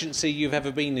emergency you've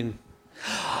ever been in?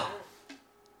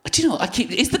 Do you know what?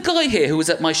 Is the guy here who was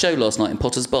at my show last night in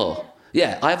Potter's Bar?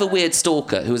 Yeah, I have a weird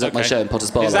stalker who was at my show in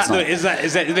Potter's Bar last night. Is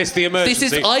this the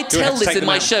emergency? I tell this in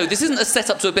my show. This isn't a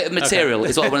setup to a bit of material,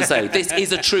 is what I want to say. This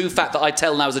is a true fact that I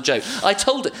tell now as a joke. I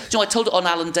told it on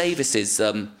Alan Davis's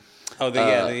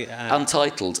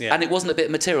Untitled, and it wasn't a bit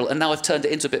of material, and now I've turned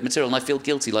it into a bit of material, and I feel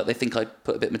guilty, like they think I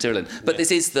put a bit of material in. But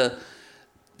this is the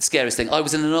scariest thing. I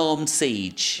was in an armed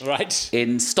siege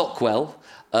in Stockwell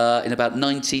in about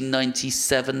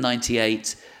 1997,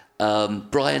 98.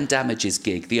 Brian Damage's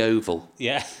gig, the Oval.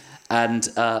 Yeah. And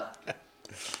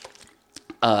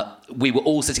we were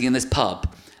all sitting in this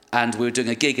pub, and we were doing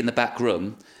a gig in the back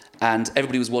room, and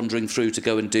everybody was wandering through to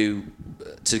go and do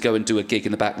a gig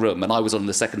in the back room, and I was on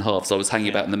the second half, so I was hanging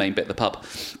about in the main bit of the pub.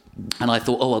 And I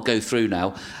thought, I'll go through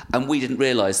now. And we didn't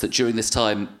realise that during this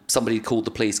time, somebody called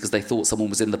the police because they thought someone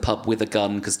was in the pub with a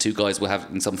gun because two guys were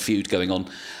having some feud going on.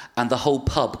 And the whole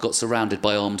pub got surrounded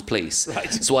by armed police.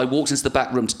 Right. So I walked into the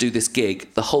back room to do this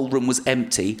gig. The whole room was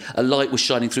empty. A light was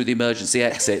shining through the emergency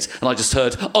exit. And I just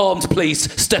heard, armed police,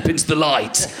 step into the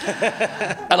light.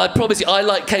 And I promise you,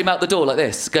 I came out the door like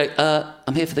this. Go,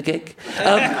 I'm here for the gig.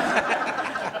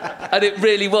 And it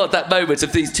really was that moment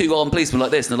of these two armed policemen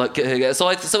like this, and they're like, so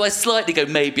I slightly go,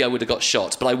 maybe I would have got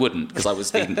shot, but I wouldn't because I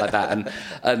was feeling like that.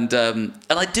 And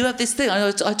I do have this thing.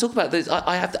 I talk about this.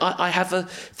 I have a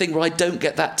thing where I don't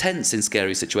get that tense in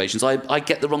scary situations. I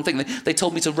get the wrong thing. They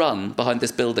told me to run behind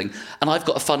this building, and I've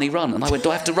got a funny run, and I went, do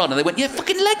I have to run? And they went, yeah,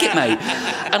 fucking leg it, mate.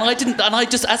 And I didn't. And I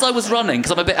just, as I was running,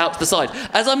 because I'm a bit out to the side,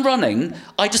 as I'm running,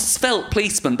 I just felt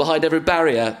policemen behind every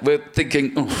barrier. We're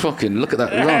thinking, oh fucking look at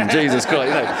that run, Jesus Christ,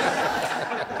 you know.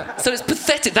 So it's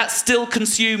pathetic. That still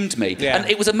consumed me. Yeah. And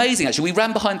it was amazing, actually. We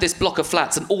ran behind this block of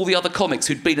flats, and all the other comics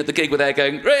who'd been at the gig were there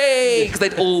going, "Hooray!" because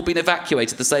they'd all been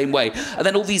evacuated the same way. And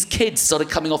then all these kids started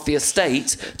coming off the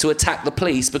estate to attack the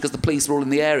police because the police were all in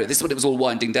the area. This is when it was all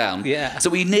winding down. Yeah.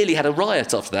 So we nearly had a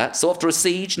riot after that. So after a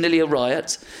siege, nearly a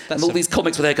riot. And all these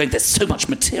comics were there going, there's so much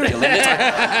material in it I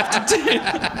have to do.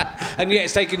 And yet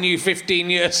it's taken you 15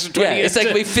 years, 20 years. It's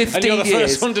taken me 15 and you're the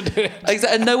years. first one to do it.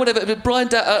 Exactly. And no one ever... Brian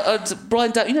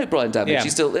you know Brian Damage? Yeah.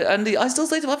 I still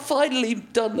say to him, I've finally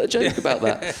done a joke about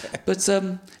that. But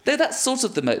that's sort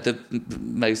of the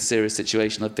most serious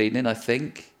situation I've been in, I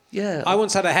think. Yeah. I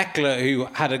once had a heckler who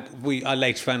I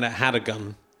later found out had a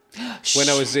gun.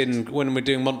 When we're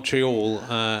doing Montreal,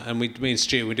 and me and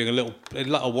Stu were doing one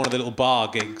of the little bar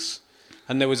gigs.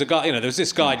 And there was a guy, there was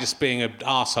this guy just being an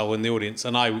arsehole in the audience,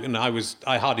 and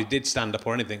I hardly did stand up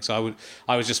or anything, so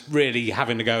I was just really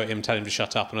having to go at him, telling him to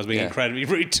shut up, and I was being incredibly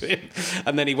rude to him.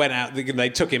 And then he went out. They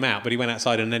took him out, but he went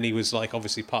outside, and then he was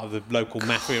obviously part of the local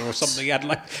mafia or something. He had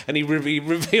and he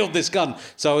revealed this gun.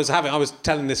 So I was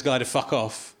telling this guy to fuck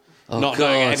off. Not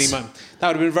knowing at any moment. That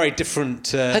would have been a very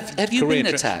different have you been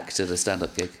attacked at a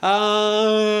stand-up gig?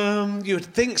 You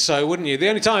would think so, wouldn't you? The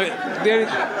only time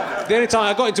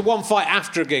I got into one fight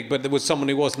after a gig, but there was someone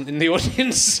who wasn't in the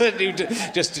audience who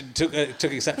just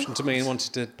took exception to me and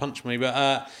wanted to punch me.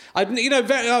 But I've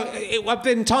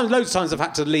been loads of times I've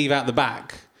had to leave out the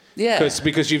back. Yeah,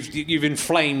 because you've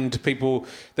inflamed people.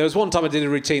 There was one time I did a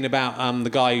routine about the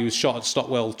guy who was shot at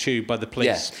Stockwell Tube by the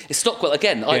police. Yeah, it's Stockwell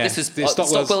again. This is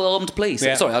Stockwell armed police.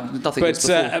 Yeah. Sorry, nothing.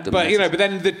 But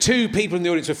then the two people in the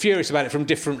audience were furious about it from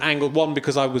different angles. One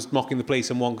because I was mocking the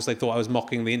police, and one because they thought I was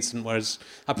mocking the incident. Whereas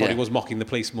I probably was mocking the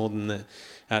police more than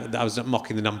I was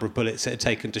mocking the number of bullets it had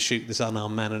taken to shoot this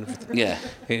unarmed man and everything. Yeah.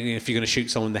 If you're going to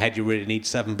shoot someone in the head, you really need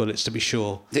 7 bullets to be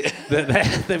sure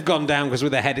that they've gone down, because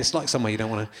with their head, it's like somewhere you don't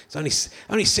want to... It's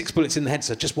only 6 bullets in the head,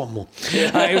 so just one more.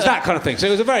 It was that kind of thing. So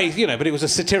it was a very, but it was a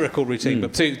satirical routine.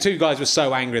 But two guys were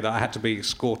so angry that I had to be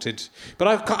escorted. But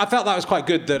I felt that was quite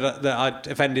good that I'd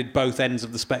offended both ends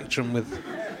of the spectrum with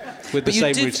the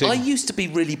same routine. I used to be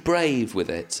really brave with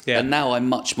it, and now I'm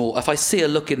much more... If I see a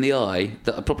look in the eye,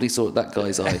 that I probably saw that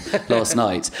guy's eye last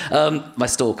night. My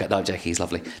stalker, no, Jackie, he's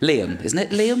lovely. Liam, isn't it?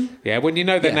 Liam? Yeah, when you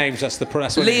know their names, that's the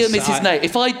press. Liam is his name.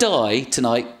 If I die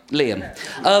tonight, Liam.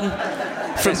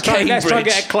 From Cambridge. Let's try and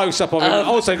get a close-up of him.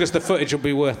 Also, because the footage will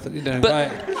be worth it,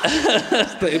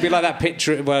 it'd be like that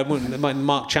picture where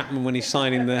Mark Chapman when he's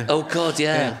signing the... Oh, God,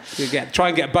 yeah. Try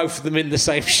and get both of them in the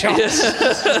same shot.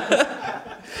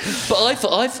 But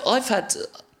I've had...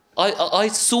 I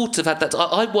sort of had that...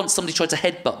 I once somebody tried to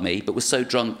headbutt me, but was so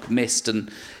drunk, missed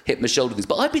and hit my shoulder.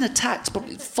 But I've been attacked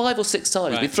probably 5 or 6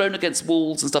 times. Been thrown against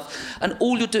walls and stuff. And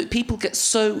all you're doing... People get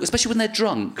so... Especially when they're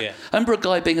drunk. Yeah. I remember a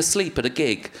guy being asleep at a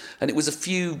gig, and it was a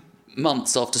few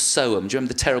months after Soham. Do you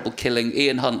remember the terrible killing?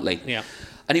 Ian Huntley. Yeah.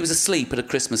 And he was asleep at a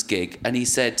Christmas gig, and he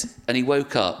said... And he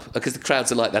woke up, because the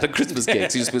crowds are like that at Christmas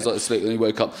gigs. He just was asleep, and he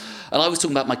woke up. And I was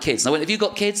talking about my kids. And I went, have you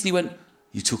got kids? And he went...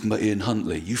 You talking about Ian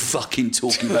Huntley? You fucking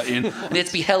talking about Ian? And he had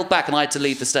to be held back, and I had to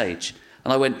leave the stage.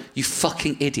 And I went, you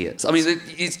fucking idiots. I mean,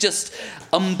 it's just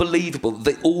unbelievable.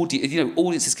 The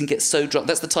audiences can get so drunk.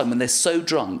 That's the time when they're so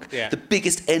drunk. Yeah. The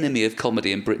biggest enemy of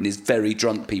comedy in Britain is very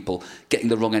drunk people getting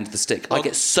the wrong end of the stick. I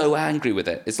get so angry with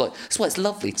it. It's like, that's why it's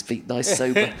lovely to be nice,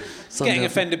 sober. Getting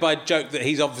offended by a joke that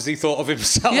he's obviously thought of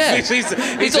himself. Yeah.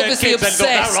 He's obviously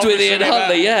obsessed with Ian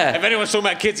Huntley, yeah. If anyone's talking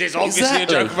about kids, it's obviously a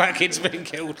joke about kids being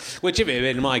killed. Which, if it had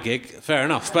been my gig, fair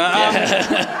enough. But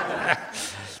I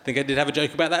think I did have a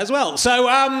joke about that as well. So,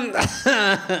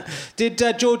 did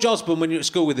George Osborne, when you were at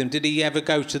school with him, did he ever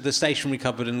go to the stationery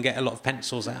cupboard and get a lot of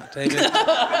pencils out? Did he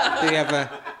ever...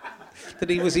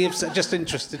 Was he just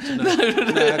interested to know?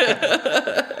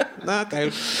 No,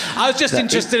 okay. I was just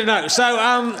interested to know.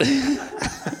 So,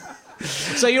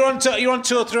 so you're on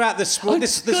tour throughout this...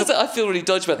 I feel really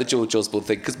dodgy about the George Osborne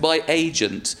thing, because my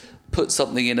agent put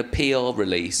something in a PR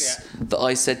release that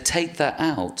I said, take that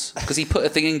out. Because he put a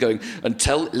thing in going,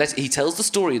 he tells the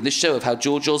story in this show of how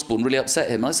George Osborne really upset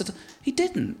him. And I said, he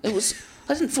didn't.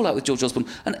 I didn't fall out with George Osborne.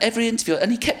 And every interview,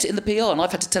 and he kept it in the PR, and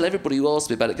I've had to tell everybody who asked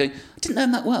me about it, going, I didn't know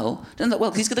him that well,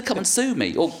 because he's going to come and sue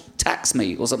me, or tax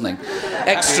me, or something.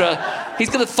 Extra, he's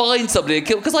going to find somebody and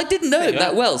kill, because I didn't know him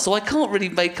that well, so I can't really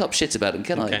make up shit about him,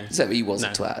 can I? Except he was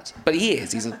a twat. But he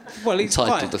is, he's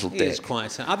entitled little dick. He is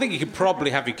quite, I think he could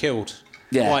probably have you killed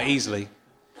quite easily,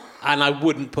 and I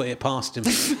wouldn't put it past him.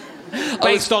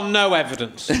 Based on no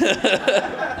evidence.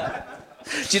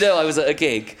 Do you know, I was at a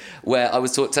gig where I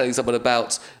was telling someone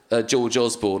about George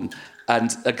Osborne,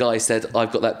 and a guy said,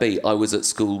 I've got that beat. I was at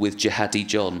school with Jihadi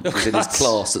John. He was in his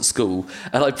class at school.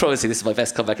 And I promise you, this is my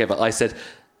best comeback ever. I said,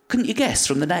 couldn't you guess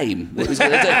from the name what he was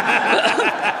going to do?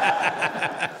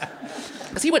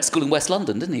 Because he went to school in West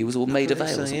London, didn't he? He was all Maida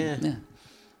Vale or something. Yeah.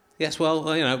 Yes,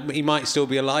 well, he might still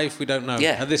be alive. We don't know.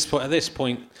 Yeah. At this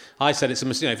point, I said it's a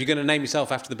mistake. If you're going to name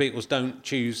yourself after the Beatles, don't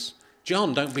choose...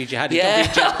 John, don't be Jihadi. Yeah.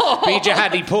 Be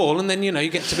Jihadi Paul, and then, you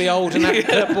get to be old and have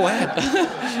purple hair.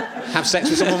 Have sex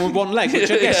with someone with one leg, which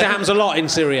I guess happens a lot in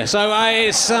Syria. So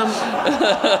it's...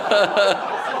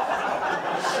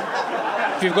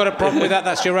 If you've got a problem with that,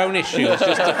 that's your own issue. It's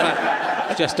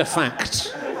just a fact.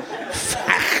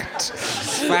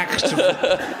 Fact.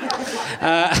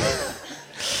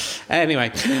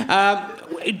 Anyway...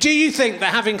 do you think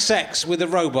that having sex with a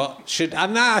robot should...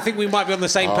 And now I think we might be on the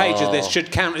same page as this,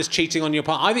 should count as cheating on your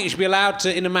partner. I think you should be allowed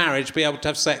to, in a marriage, be able to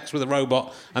have sex with a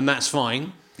robot, and that's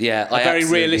fine. Yeah, a very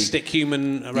realistic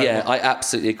human robot. Yeah, I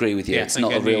absolutely agree with you. It's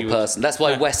not a real person. That's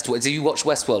why Westworld... Do you watch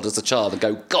Westworld as a child and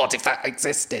go, God, if that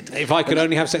existed? If I could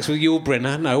only have sex with Yul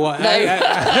Brynner, no.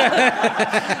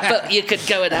 But you could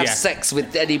go and have sex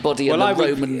with anybody in the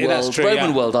Roman world. That's true,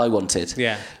 Roman world I wanted.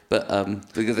 Yeah. But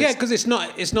because it's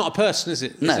not a person, is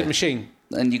it? No. It's a machine.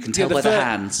 And you can tell by the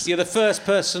hands. You're the first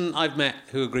person I've met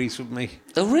who agrees with me.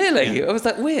 Oh, really? Yeah. Oh, was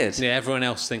that weird? Yeah, everyone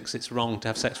else thinks it's wrong to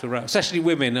have sex with robots. Especially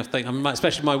women,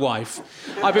 especially my wife.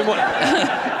 I've been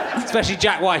especially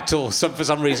Jack Whitehall, for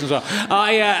some reason as well.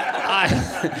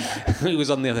 He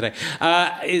was on the other day.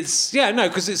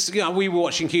 Because it's we were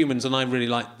watching Humans, and I really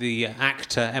like the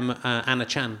actor Gemma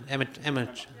Chan.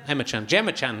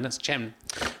 That's Chen.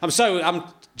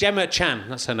 Gemma Chan,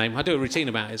 that's her name. I do a routine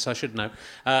about it, so I should know.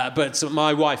 But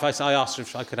my wife, I asked her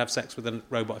if I could have sex with a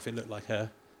robot if it looked like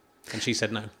her, and she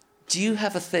said no. Do you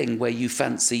have a thing where you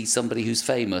fancy somebody who's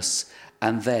famous,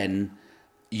 and then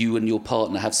you and your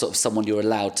partner have sort of someone you're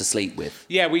allowed to sleep with?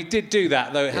 Yeah, we did do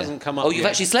that, though it hasn't come up. Oh, you've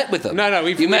actually slept with them? No,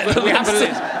 we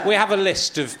have a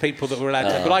list of people that we're allowed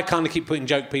to, but I kind of keep putting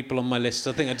joke people on my list.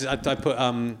 I think I put...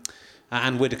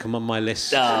 Anne Widdecombe on my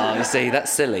list. Oh, you see,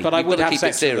 that's silly. But I would have keep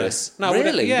sex it serious. With her. No,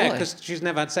 really? Yeah, because she's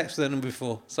never had sex with anyone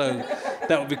before. So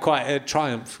that would be quite a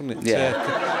triumph, wouldn't it?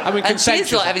 Yeah. And she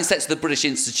is like having sex with a British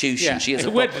institution. Yeah, she is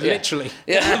literally.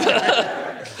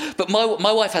 Yeah. But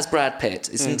my wife has Brad Pitt.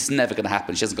 It's never going to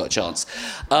happen. She hasn't got a chance.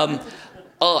 No,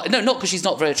 not because she's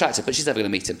not very attractive, but she's never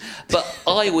going to meet him. But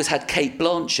I always had Kate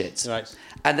Blanchett. Right.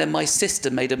 And then my sister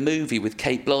made a movie with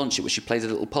Kate Blanchett, where she played a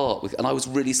little part with, and I was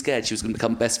really scared she was going to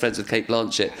become best friends with Kate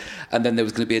Blanchett, and then there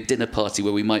was going to be a dinner party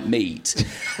where we might meet.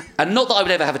 And not that I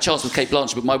would ever have a chance with Kate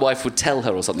Blanchett, but my wife would tell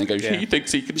her or something, go, he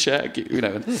thinks he can shag,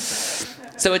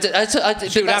 So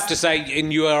she would have to say,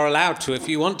 and you are allowed to if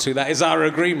you want to. That is our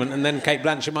agreement. And then Kate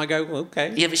Blanchett might go,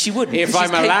 okay. Yeah, but she wouldn't. If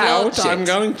I'm allowed, I'm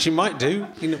going. She might do.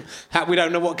 We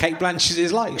don't know what Kate Blanchett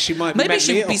is like. She might. Maybe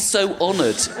she would be so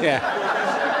honoured. Yeah.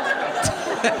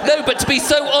 No, but to be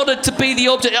so honoured to be the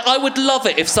object, I would love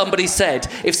it if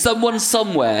someone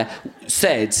somewhere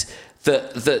said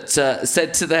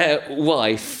said to their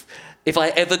wife, if I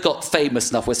ever got famous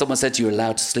enough where someone said you're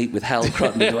allowed to sleep with Hal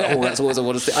Cruttenden, that's always I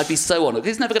want to see, I'd be so honoured.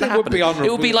 It's never going to happen.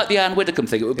 It would be like the Anne Widdecombe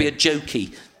thing. It would be a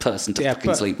jokey person to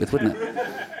fucking sleep with, wouldn't it?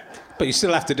 But you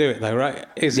still have to do it, though, right?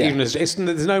 There's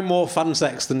no more fun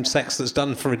sex than sex that's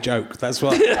done for a joke. That's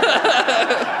what...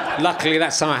 Luckily,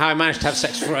 that's how I managed to have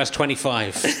sex before I was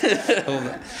 25.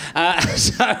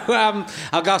 I'll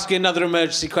ask you another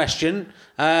emergency question.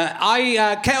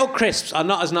 Kettle crisps are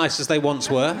not as nice as they once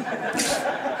were.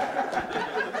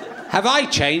 Have I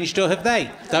changed or have they?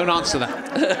 Don't answer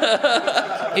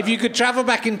that. If you could travel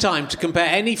back in time to compare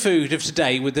any food of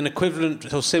today with an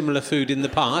equivalent or similar food in the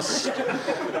past,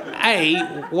 A,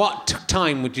 what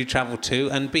time would you travel to,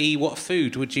 and B, what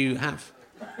food would you have?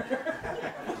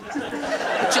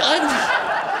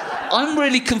 I'm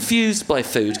really confused by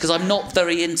food because I'm not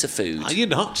very into food. Are you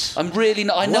not? I'm really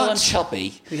not. I know What? I'm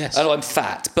chubby. Yes. I know I'm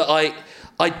fat, but I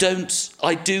do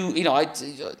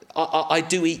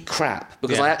eat crap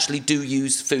because Yeah. I actually do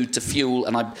use food to fuel,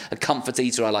 and I'm a comfort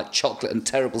eater. I like chocolate and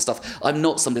terrible stuff. I'm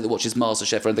not somebody that watches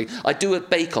MasterChef or anything. I do a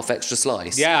Bake Off extra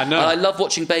slice. Yeah, I know. And I love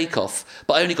watching Bake Off,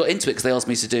 but I only got into it because they asked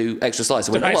me to do extra slice.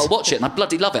 I went, Right. oh, I'll watch it, and I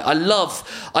bloody love it. I love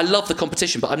the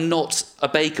competition, but I'm not a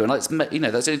baker, and that's the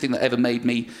only thing that ever made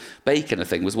me bake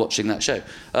anything was watching that show.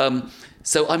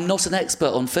 So I'm not an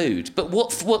expert on food. But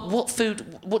what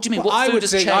food? What do you mean? Well, what food has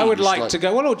changed? I would like to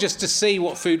go, or just to see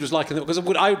what food was like, because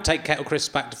I would take kettle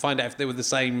crisps back to find out if they were the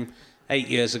same 8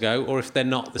 years ago, or if they're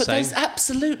not the But same. there's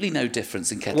absolutely no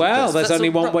difference in kettle Well, crisps. there's That's only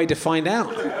a one way to find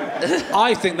out.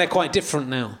 I think they're quite different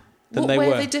now than What they way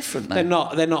were. are they different now?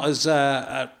 They're not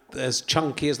as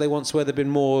chunky as they once were. They've been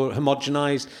more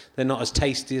homogenised. They're not as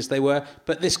tasty as they were.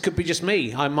 But this could be just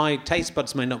me. My taste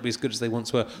buds may not be as good as they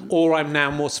once were, or I'm now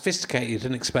more sophisticated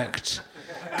and expect.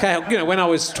 When I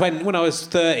was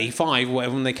 35 or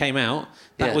whatever when they came out,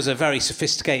 that was a very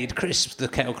sophisticated crisp, the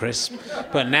kettle crisp.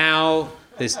 But now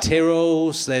there's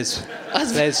Tyrrells. There's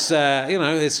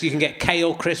you can get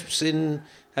kale crisps in.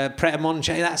 Pret a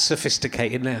Manger, that's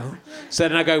sophisticated now. So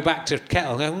then I go back to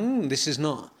kettle and go, this is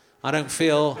not... I don't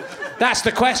feel... That's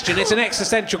the question. It's an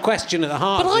existential question at the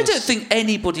heart But of I this. don't think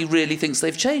anybody really thinks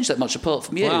they've changed that much apart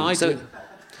from you. Well, I do.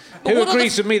 But Who what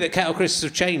agrees with me that kettle crisps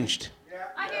have changed?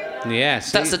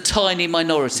 Yes. That's a tiny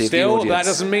minority of the Still, audience. that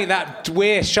doesn't mean that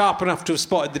we're sharp enough to have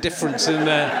spotted the difference in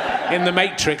the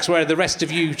Matrix, where the rest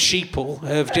of you sheeple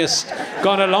have just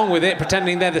gone along with it,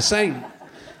 pretending they're the same.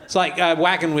 It's like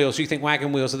wagon wheels. You think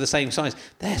wagon wheels are the same size?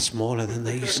 They're smaller than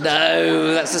they used to.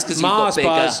 No, that's just because you've got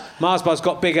bigger. Mars bars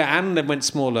got bigger and then went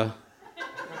smaller.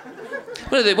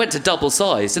 Well, they went to double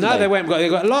size, didn't No, they? they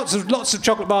got lots of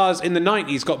chocolate bars in the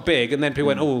 90s got big, and then people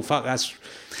went, oh fuck,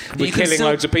 we're killing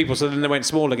loads of people, so then they went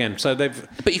small again. So they've.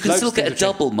 But you can still get a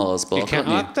double Mars bar, can't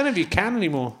you? I don't know if you can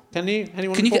anymore. Can you?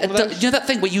 Anyone? Can you get you know that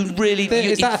thing where you really?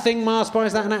 Is that a thing, Mars bar?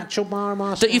 Is that an actual bar,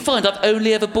 Mars bar? Don't you find I've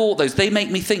only ever bought those? They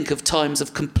make me think of times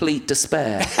of complete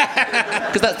despair.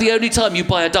 Because that's the only time you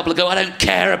buy a double and go, I don't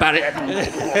care about it.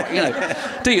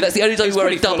 Do you? That's the only time you wear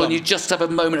a double and you just have a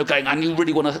moment of going, and you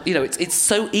really want to. It's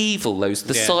so evil.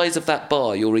 The size of that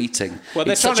bar you're eating. Well,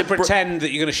 they're trying to pretend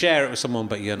that you're going to share it with someone,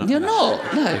 but you're not. You're not.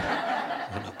 No.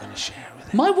 We're not going to share it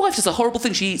with them. My wife does a horrible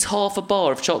thing. She eats half a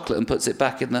bar of chocolate and puts it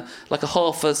back in like a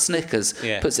half a Snickers,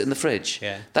 puts it in the fridge.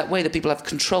 Yeah. That way that people have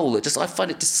control. I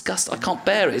find it disgusting. I can't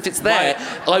bear it. If it's there,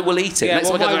 I will eat it. Yeah, Next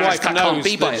well, time I my go, wife can't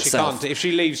be knows by that she itself. can't. If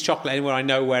she leaves chocolate anywhere I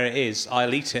know where it is,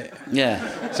 I'll eat it.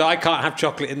 Yeah. So I can't have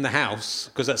chocolate in the house,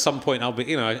 because at some point I'll be,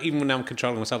 even when I'm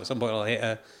controlling myself, at some point I'll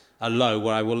hit a low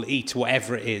where I will eat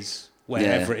whatever it is,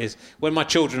 wherever it is. When my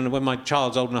child's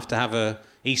old enough to have a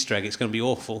Easter egg, it's going to be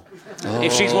awful.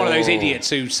 If she's one of those idiots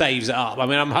who saves it up, I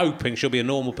mean, I'm hoping she'll be a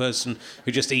normal person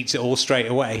who just eats it all straight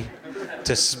away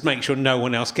to make sure no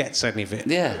one else gets any of it.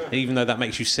 Yeah. Even though that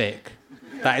makes you sick.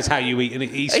 That is how you eat an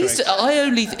Easter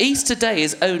egg. Easter Day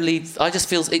is only. I just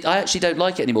feel. I actually don't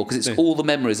like it anymore because it's all the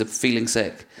memories of feeling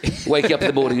sick, waking up in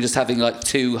the morning and just having like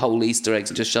 2 whole Easter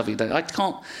eggs and just shoving it down. I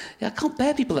can't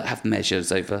bear people that have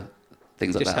measures over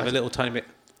things like that. Just have a little tiny bit.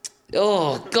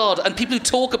 Oh, God. And people who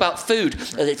talk about food.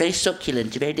 Oh, they're very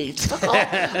succulent.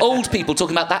 Old people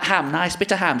talking about that ham, nice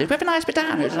bit of ham. Did you have a nice bit of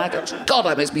ham? And I go, God,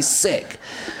 that makes me sick.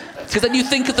 Because then you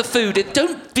think of the food.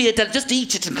 Don't be just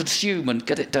eat it and consume and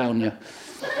get it down you.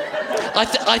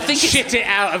 I think shit it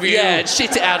out of you. Yeah,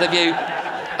 shit it out of you.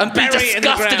 And be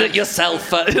disgusted at yourself.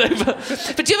 But do you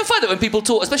ever find that when people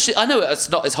talk, especially, I know it's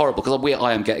not as horrible because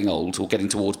I am getting old or getting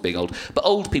towards being old, but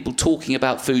old people talking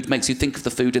about food makes you think of the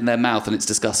food in their mouth and it's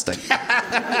disgusting.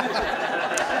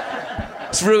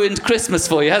 It's ruined Christmas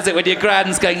for you, has it? When your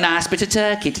gran's going, nice bit of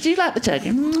turkey. Did you like the turkey?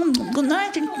 Good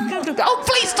night. Oh,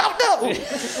 please stop, no.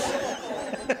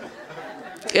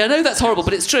 Yeah, I know that's horrible,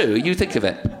 but it's true. You think of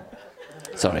it.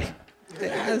 Sorry.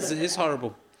 It's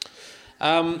horrible.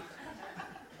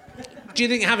 Do you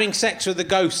think having sex with a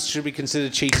ghost should be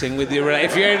considered cheating with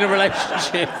if you're in a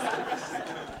relationship?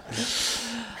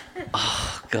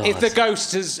 Oh, God. If the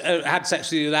ghost has had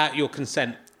sex with you without your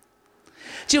consent.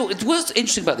 Do you know, what's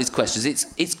interesting about these questions,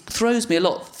 it throws me a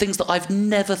lot, things that I've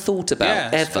never thought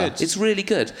about, ever. Good. It's really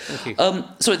good. Thank you.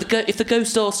 Sorry, if the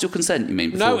ghost asks your consent, you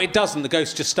mean? Before? No, it doesn't. The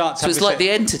ghost just starts having So it's like sex. the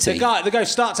entity. The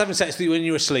ghost starts having sex with you when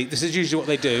you're asleep. This is usually what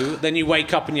they do. Then you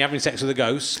wake up and you're having sex with a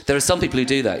ghost. There are some people who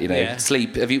do that, you know. Yeah.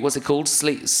 Sleep. What's it called?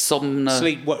 Sleep,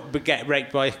 but get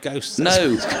raped by ghosts?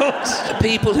 No.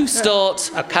 People who start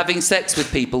having sex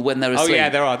with people when they're asleep. Oh, yeah,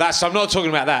 there are. I'm not talking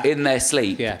about that. In their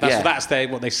sleep. Yeah, that's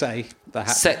what they say.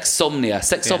 Sexsomnia.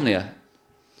 Yeah.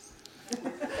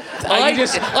 I've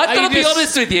got to be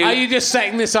honest with you. Are you just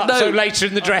setting this up so later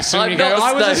in the dressing room you go,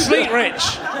 I was asleep,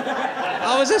 Rich.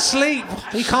 I was asleep.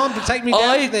 You can't take me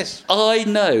down for this. I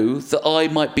know that I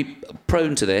might be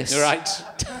prone to this. Right.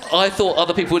 I thought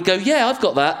other people would go, yeah, I've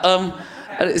got that.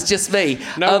 And it's just me.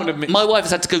 My wife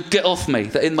has had to go get off me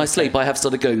that in my sleep I have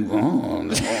started going, oh,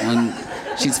 and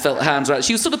she's felt hands around.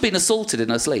 She was sort of being assaulted in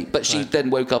her sleep, but she then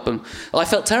woke up and I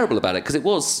felt terrible about it because it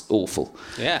was awful.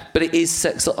 Yeah. But it is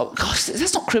sex. Oh, gosh,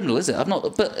 that's not criminal, is it?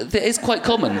 But it is quite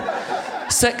common.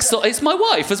 Sex. It's my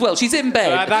wife as well. She's in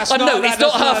bed. It's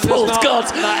not her fault. God,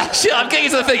 I'm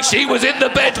getting to the thing. She was in the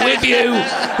bed with you.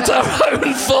 It's her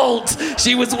own fault.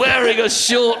 She was wearing a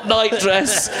short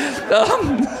nightdress.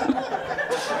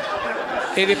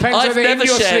 It depends I've whether never in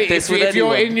your shared sleep, this if, with if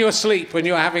you're anyone. in your sleep when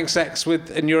you're having sex with,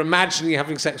 and you're imagining you're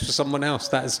having sex with someone else,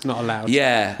 that is not allowed.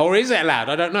 Yeah. Or is it allowed?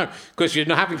 I don't know. Because you're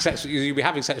not having sex. You'll be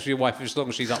having sex with your wife as long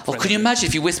as she's up for it. Can you imagine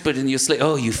if you whispered in your sleep,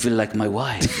 "Oh, you feel like my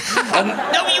wife"?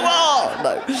 No, you are.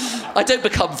 No, I don't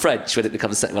become French when it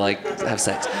becomes sex when I have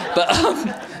sex. But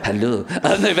hello.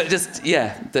 No, but just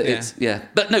it's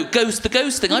But no, the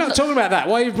ghost thing. We're not talking about that.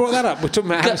 Why have you brought that up? We're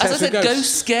talking about having sex as I with said, ghosts.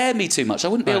 ghosts scare me too much. I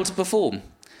wouldn't be able to perform.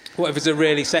 What if it's a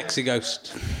really sexy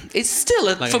ghost? It's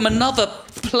still from another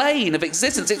plane of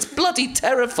existence. It's bloody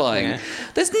terrifying. Yeah.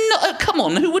 There's no... come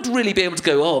on, who would really be able to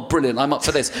go, oh, brilliant, I'm up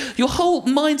for this? Your whole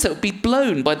mindset would be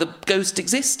blown by the ghost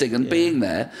existing and being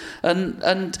there.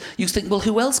 And you think, well,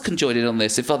 who else can join in on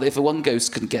this if a one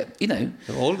ghost can get, you know...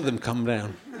 All of them come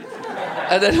down.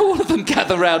 And then all of them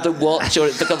gather round and watch, or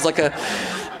it becomes like a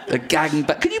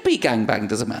gangbang. Can you be gangbang?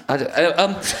 Doesn't matter. I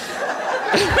don't...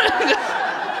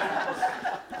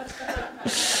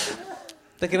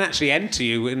 They can actually enter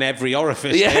you in every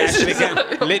orifice. Yes, They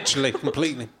actually can. Literally,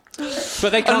 completely. But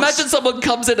they can't... Imagine someone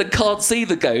comes in and can't see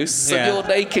the ghosts and you're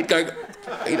naked going,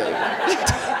 you know...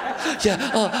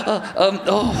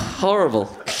 horrible.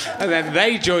 And then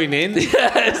they join in.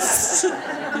 Yes.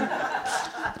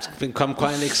 It's become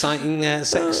quite an exciting,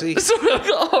 sexy...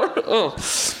 Oh.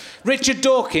 Richard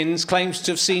Dawkins claims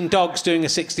to have seen dogs doing a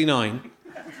 69.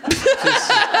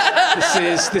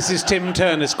 This is Tim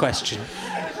Turner's question.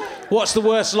 What's the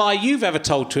worst lie you've ever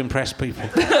told to impress people?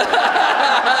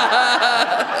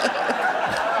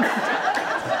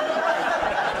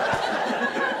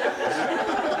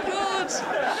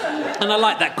 And I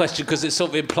like that question because it sort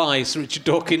of implies Richard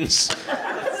Dawkins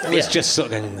was just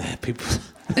sort of going there.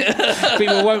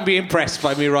 People won't be impressed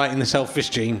by me writing The Selfish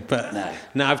Gene, but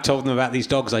now I've told them about these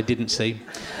dogs I didn't see.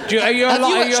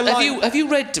 Have you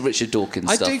read Richard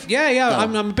Dawkins' stuff? I do. Yeah. Oh.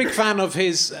 I'm a big fan of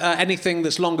his anything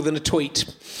that's longer than a tweet.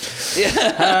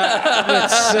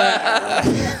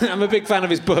 I'm a big fan of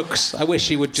his books. I wish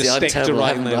he would just stick to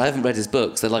writing them. I haven't read his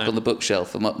books. They're like on the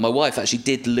bookshelf. And my wife actually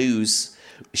did lose...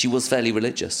 She was fairly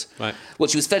religious. Right. Well,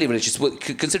 she was fairly religious.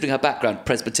 Considering her background,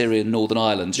 Presbyterian, Northern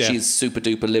Ireland, she's super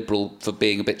duper liberal for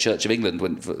being a bit Church of England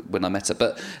when I met her.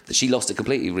 But she lost it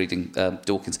completely reading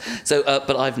Dawkins. So,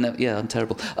 but I've never. Yeah, I'm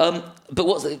terrible. But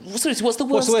what's the worst? What's the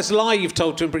worst lie you've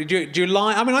told to him? Do you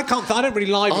lie? I mean, I don't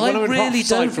really lie. I really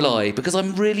don't lie because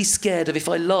I'm really scared of if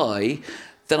I lie,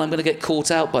 then I'm going to get caught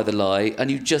out by the lie,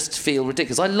 and you just feel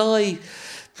ridiculous. I lie.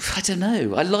 I don't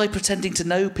know. I lie pretending to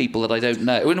know people that I don't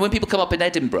know. When people come up in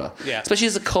Edinburgh, especially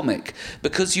as a comic,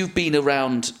 because you've been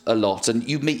around a lot and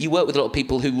you work with a lot of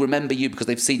people who remember you because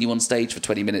they've seen you on stage for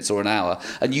 20 minutes or an hour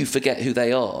and you forget who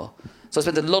they are. So I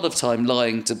spend a lot of time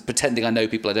lying to pretending I know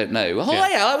people I don't know. Oh,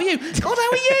 hiya, how are you? God, how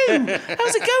are you?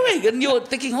 How's it going? And you're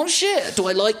thinking, oh shit, do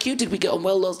I like you? Did we get on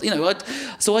well last? You know, I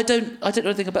don't know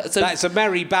anything about it. So that's a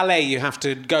merry ballet you have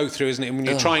to go through, isn't it? When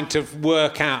you're trying to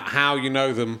work out how you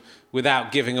know them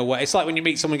without giving away. It's like when you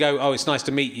meet someone and go, oh, it's nice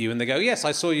to meet you, and they go, yes,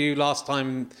 I saw you last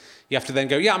time. You have to then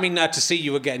go, yeah, I mean, to see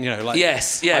you again, you know, like...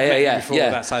 Yes, yeah.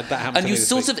 That happens and you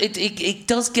sort of... It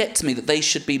does get to me that they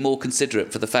should be more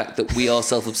considerate for the fact that we are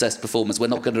self-obsessed performers. We're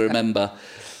not going to remember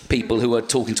people who are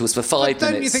talking to us for 5 minutes.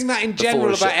 Don't you think that in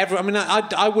general about everyone? I mean,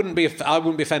 I wouldn't be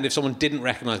offended if someone didn't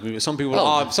recognise me, but some people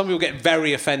are. Some people get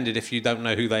very offended if you don't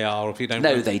know who they are, or if you don't.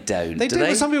 No, they don't. They do.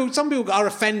 But some people are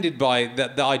offended by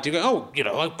that idea. Oh,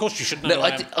 of course you should know. No,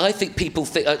 I think people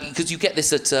think because you get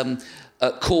this at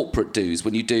corporate dues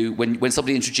when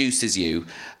somebody introduces you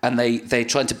and they're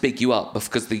trying to big you up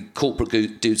because the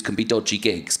corporate dues can be dodgy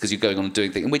gigs because you're going on and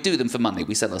doing things, and we do them for money,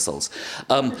 we sell our souls,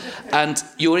 and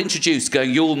you're introduced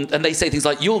and they say things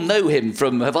like, you'll know him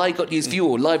from Have I Got News for You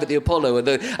or Live at the Apollo, and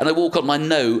I walk on, I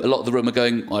know a lot of the room are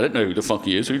going, I don't know who the fuck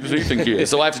he is, who does he think he is?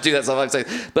 So I have to do that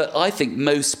stuff. But I think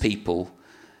most people,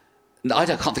 I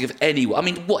can't think of anyone. I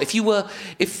mean, what if you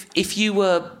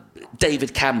were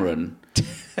David Cameron?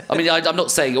 I mean, I'm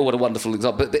not saying, what a wonderful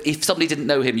example, but if somebody didn't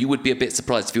know him, you would be a bit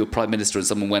surprised if you were Prime Minister and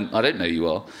someone went, I don't know who you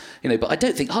are. But I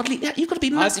don't think, you've got to be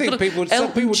massive. I think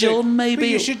some people John, do. maybe. But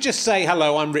you should just say,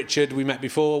 hello, I'm Richard, we met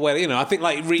before. Well, I think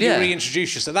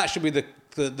reintroduce yourself. That should be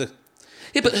the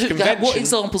yeah, but what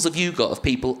examples have you got of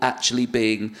people actually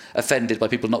being offended by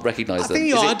people not recognising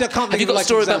them? I can't think have you got a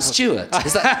story about Stuart?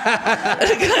 Is that...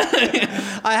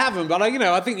 I haven't, but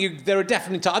I think there are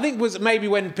definitely times. I think it was maybe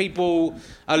when people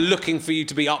are looking for you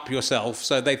to be up yourself,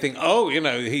 so they think,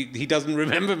 he doesn't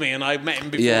remember me, and I've met him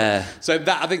before. Yeah. So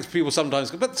that I think people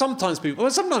sometimes, but sometimes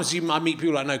I meet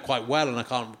people I know quite well, and I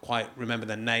can't quite remember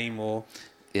their name or,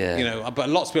 but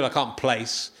lots of people I can't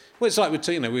place. Well, it's like we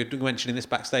were mentioning this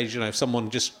backstage. If someone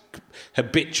just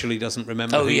habitually doesn't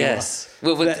remember. Oh, yes.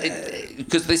 Well,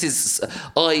 because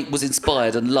I was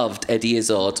inspired and loved Eddie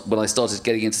Izzard when I started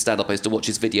getting into stand-up. I used to watch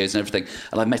his videos and everything,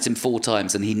 and I met him 4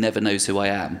 times, and he never knows who I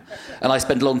am. And I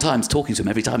spend long times talking to him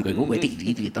every time, going, "Oh,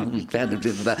 Eddie,"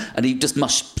 and he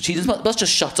must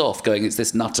just shut off, going, "It's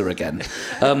this nutter again,"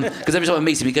 because every time I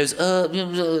meet him, he goes, and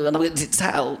I'm like, "It's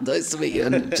Hal, nice to meet you,"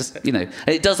 and just and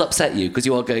it does upset you because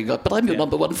you are going, "But I'm your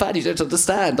number one fan. You don't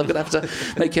understand. I'm going to have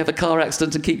to make you have a car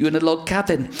accident and keep you in a log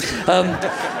cabin."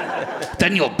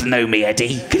 Then you'll know me,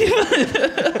 Eddie.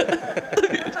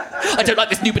 I don't like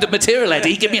this new bit of material,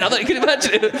 Eddie. Give me another. You can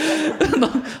imagine.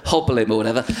 Hobble him or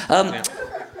whatever.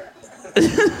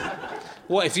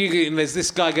 What if there's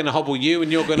this guy going to hobble you and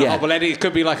you're going to hobble Eddie? It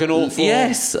could be like an awful a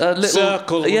little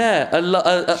circle. Yeah,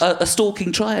 a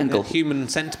stalking triangle. A human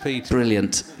centipede.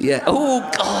 Brilliant. Yeah. Oh,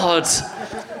 God.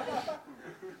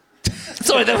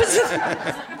 Sorry, there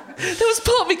was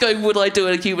part of me going, would I do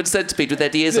a human centipede with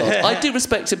Eddie Izzard? I do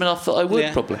respect him enough that I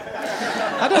would, probably.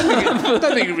 I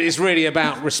don't think it's really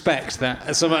about respect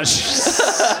that so much.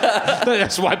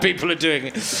 That's why people are doing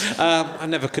it.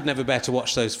 I could never bear to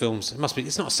watch those films. It must be.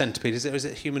 It's not a centipede, is it? Or is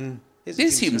it human? It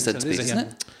is human centipede, isn't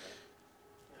it?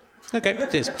 Okay,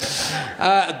 it is.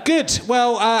 Good.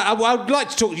 Well, I would like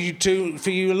to talk to you for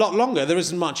a lot longer. There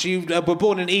isn't much. You were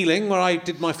born in Ealing, where I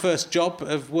did my first job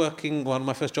of working. Well,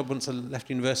 my first job once I left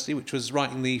university, which was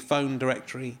writing the phone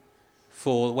directory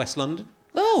for West London.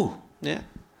 Oh. Yeah.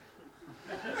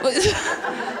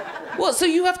 What? So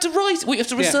you have to write? You have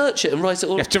to research it and write it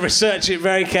all. You have to research it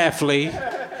very carefully.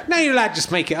 No, you're allowed to just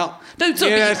make it up. No,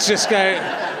 let's just go.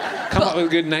 Come up with a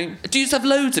good name. Do you just have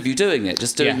loads of you doing it?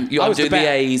 Just doing. I'm doing the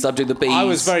A's. I'm doing the B's. I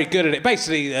was very good at it.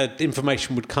 Basically,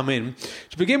 information would come in.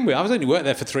 To begin with, I was only worked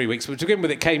there for 3 weeks, but to begin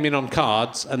with, it came in on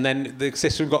cards, and then the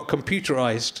system got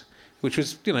computerised, which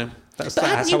was, that's but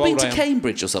how you old been to I am.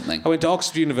 Cambridge or something? I went to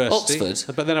Oxford University.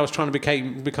 Oxford? But then I was trying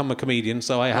to become a comedian,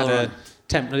 so I had I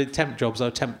did temp jobs.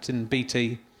 I temped in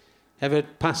BT. Ever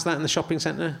passed that in the shopping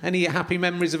centre? Any happy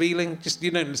memories of Ealing? Just you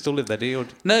don't still live there, do you?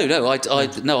 No. I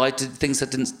did things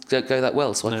that didn't go that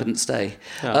well, so I couldn't stay.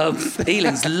 Oh.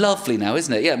 Ealing's lovely now,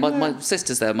 isn't it? Yeah, my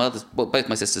sister's there. Both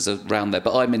my sisters are around there,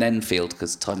 but I'm in Enfield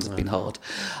because times have been hard.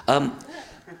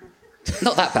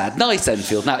 Not that bad. Nice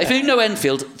Enfield. Now, if you know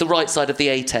Enfield, the right side of the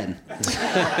A10.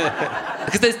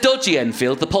 Because there's dodgy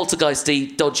Enfield, the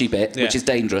poltergeisty dodgy bit, which is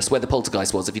dangerous, where the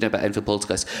poltergeist was, if you know about Enfield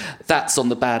poltergeist. That's on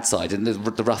the bad side, in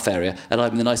the rough area, and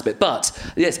I'm in the nice bit. But,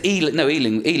 yes,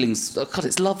 Ealing's... Oh, God,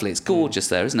 it's lovely. It's gorgeous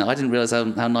there, isn't it? I didn't realise how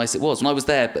nice it was. When I was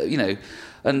there, but,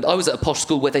 and I was at a posh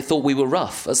school where they thought we were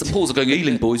rough. As St Paul's are going,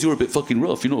 Ealing boys, you're a bit fucking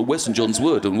rough. You're not West St John's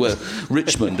Wood and we're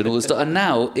Richmond and all this stuff. And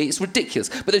now it's ridiculous.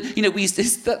 But then, we used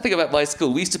to, that thing about my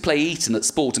school, we used to play Eton at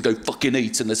sport and go fucking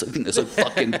Eton. I think they're so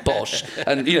fucking posh.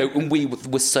 And, and we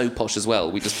were so posh as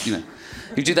well. We just, you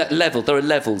do that level. There are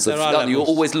levels. You're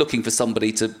always looking for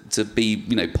somebody to be,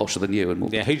 posher than you.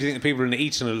 And yeah, who do you think the people in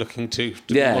Eton are looking to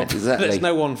yeah, exactly. There's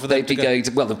no one for them to go.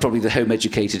 They're probably the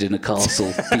home-educated in a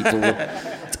castle people.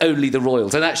 It's only the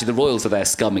royals. And actually, the royals are there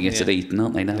scumming it at Eton,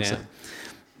 aren't they now? Yeah. So.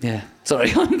 Yeah,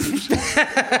 sorry.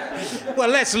 Well,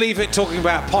 let's leave it talking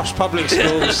about posh public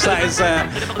schools. That is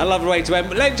a lovely way to end.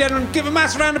 But ladies and gentlemen, give a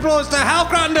massive round of applause to Hal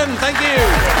Cruttenden. Thank you.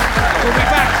 We'll be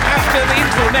back after the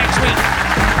interval next week.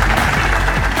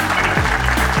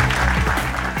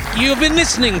 You've been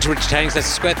listening to Richard Herring's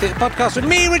Leicester Square Theatre podcast with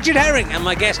me, Richard Herring, and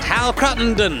my guest, Hal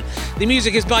Cruttenden. The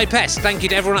music is by Pest. Thank you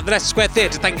to everyone at the Leicester Square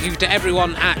Theatre. Thank you to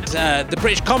everyone at the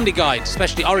British Comedy Guide,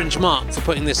 especially Orange Mark, for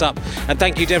putting this up. And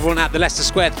thank you to everyone at the Leicester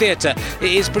Square Theatre.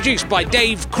 It is produced by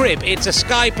Dave Cribb. It's a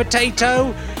Sky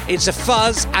Potato, it's a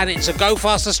Fuzz, and it's a Go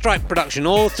Faster Stripe production.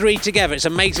 All three together. It's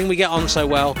amazing we get on so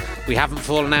well. We haven't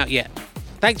fallen out yet.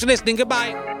 Thanks for listening.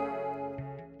 Goodbye.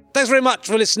 Thanks very much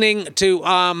for listening to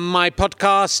my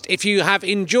podcast. If you have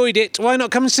enjoyed it, why not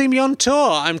come and see me on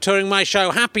tour? I'm touring my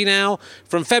show Happy Now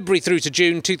from February through to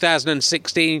June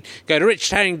 2016. Go to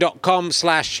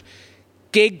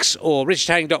richardherring.com/gigs or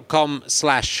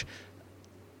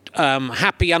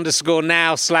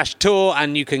richardherring.com/happy_now/tour,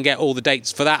 and you can get all the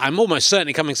dates for that. I'm almost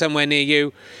certainly coming somewhere near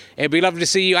you. It'd be lovely to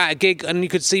see you at a gig, and you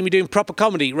could see me doing proper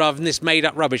comedy rather than this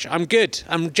made-up rubbish. I'm good.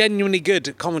 I'm genuinely good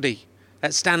at comedy,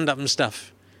 at stand-up and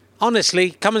stuff.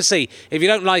 Honestly, come and see. If you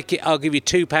don't like it, I'll give you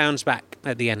 £2 back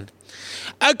at the end.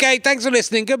 Okay, thanks for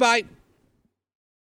listening. Goodbye.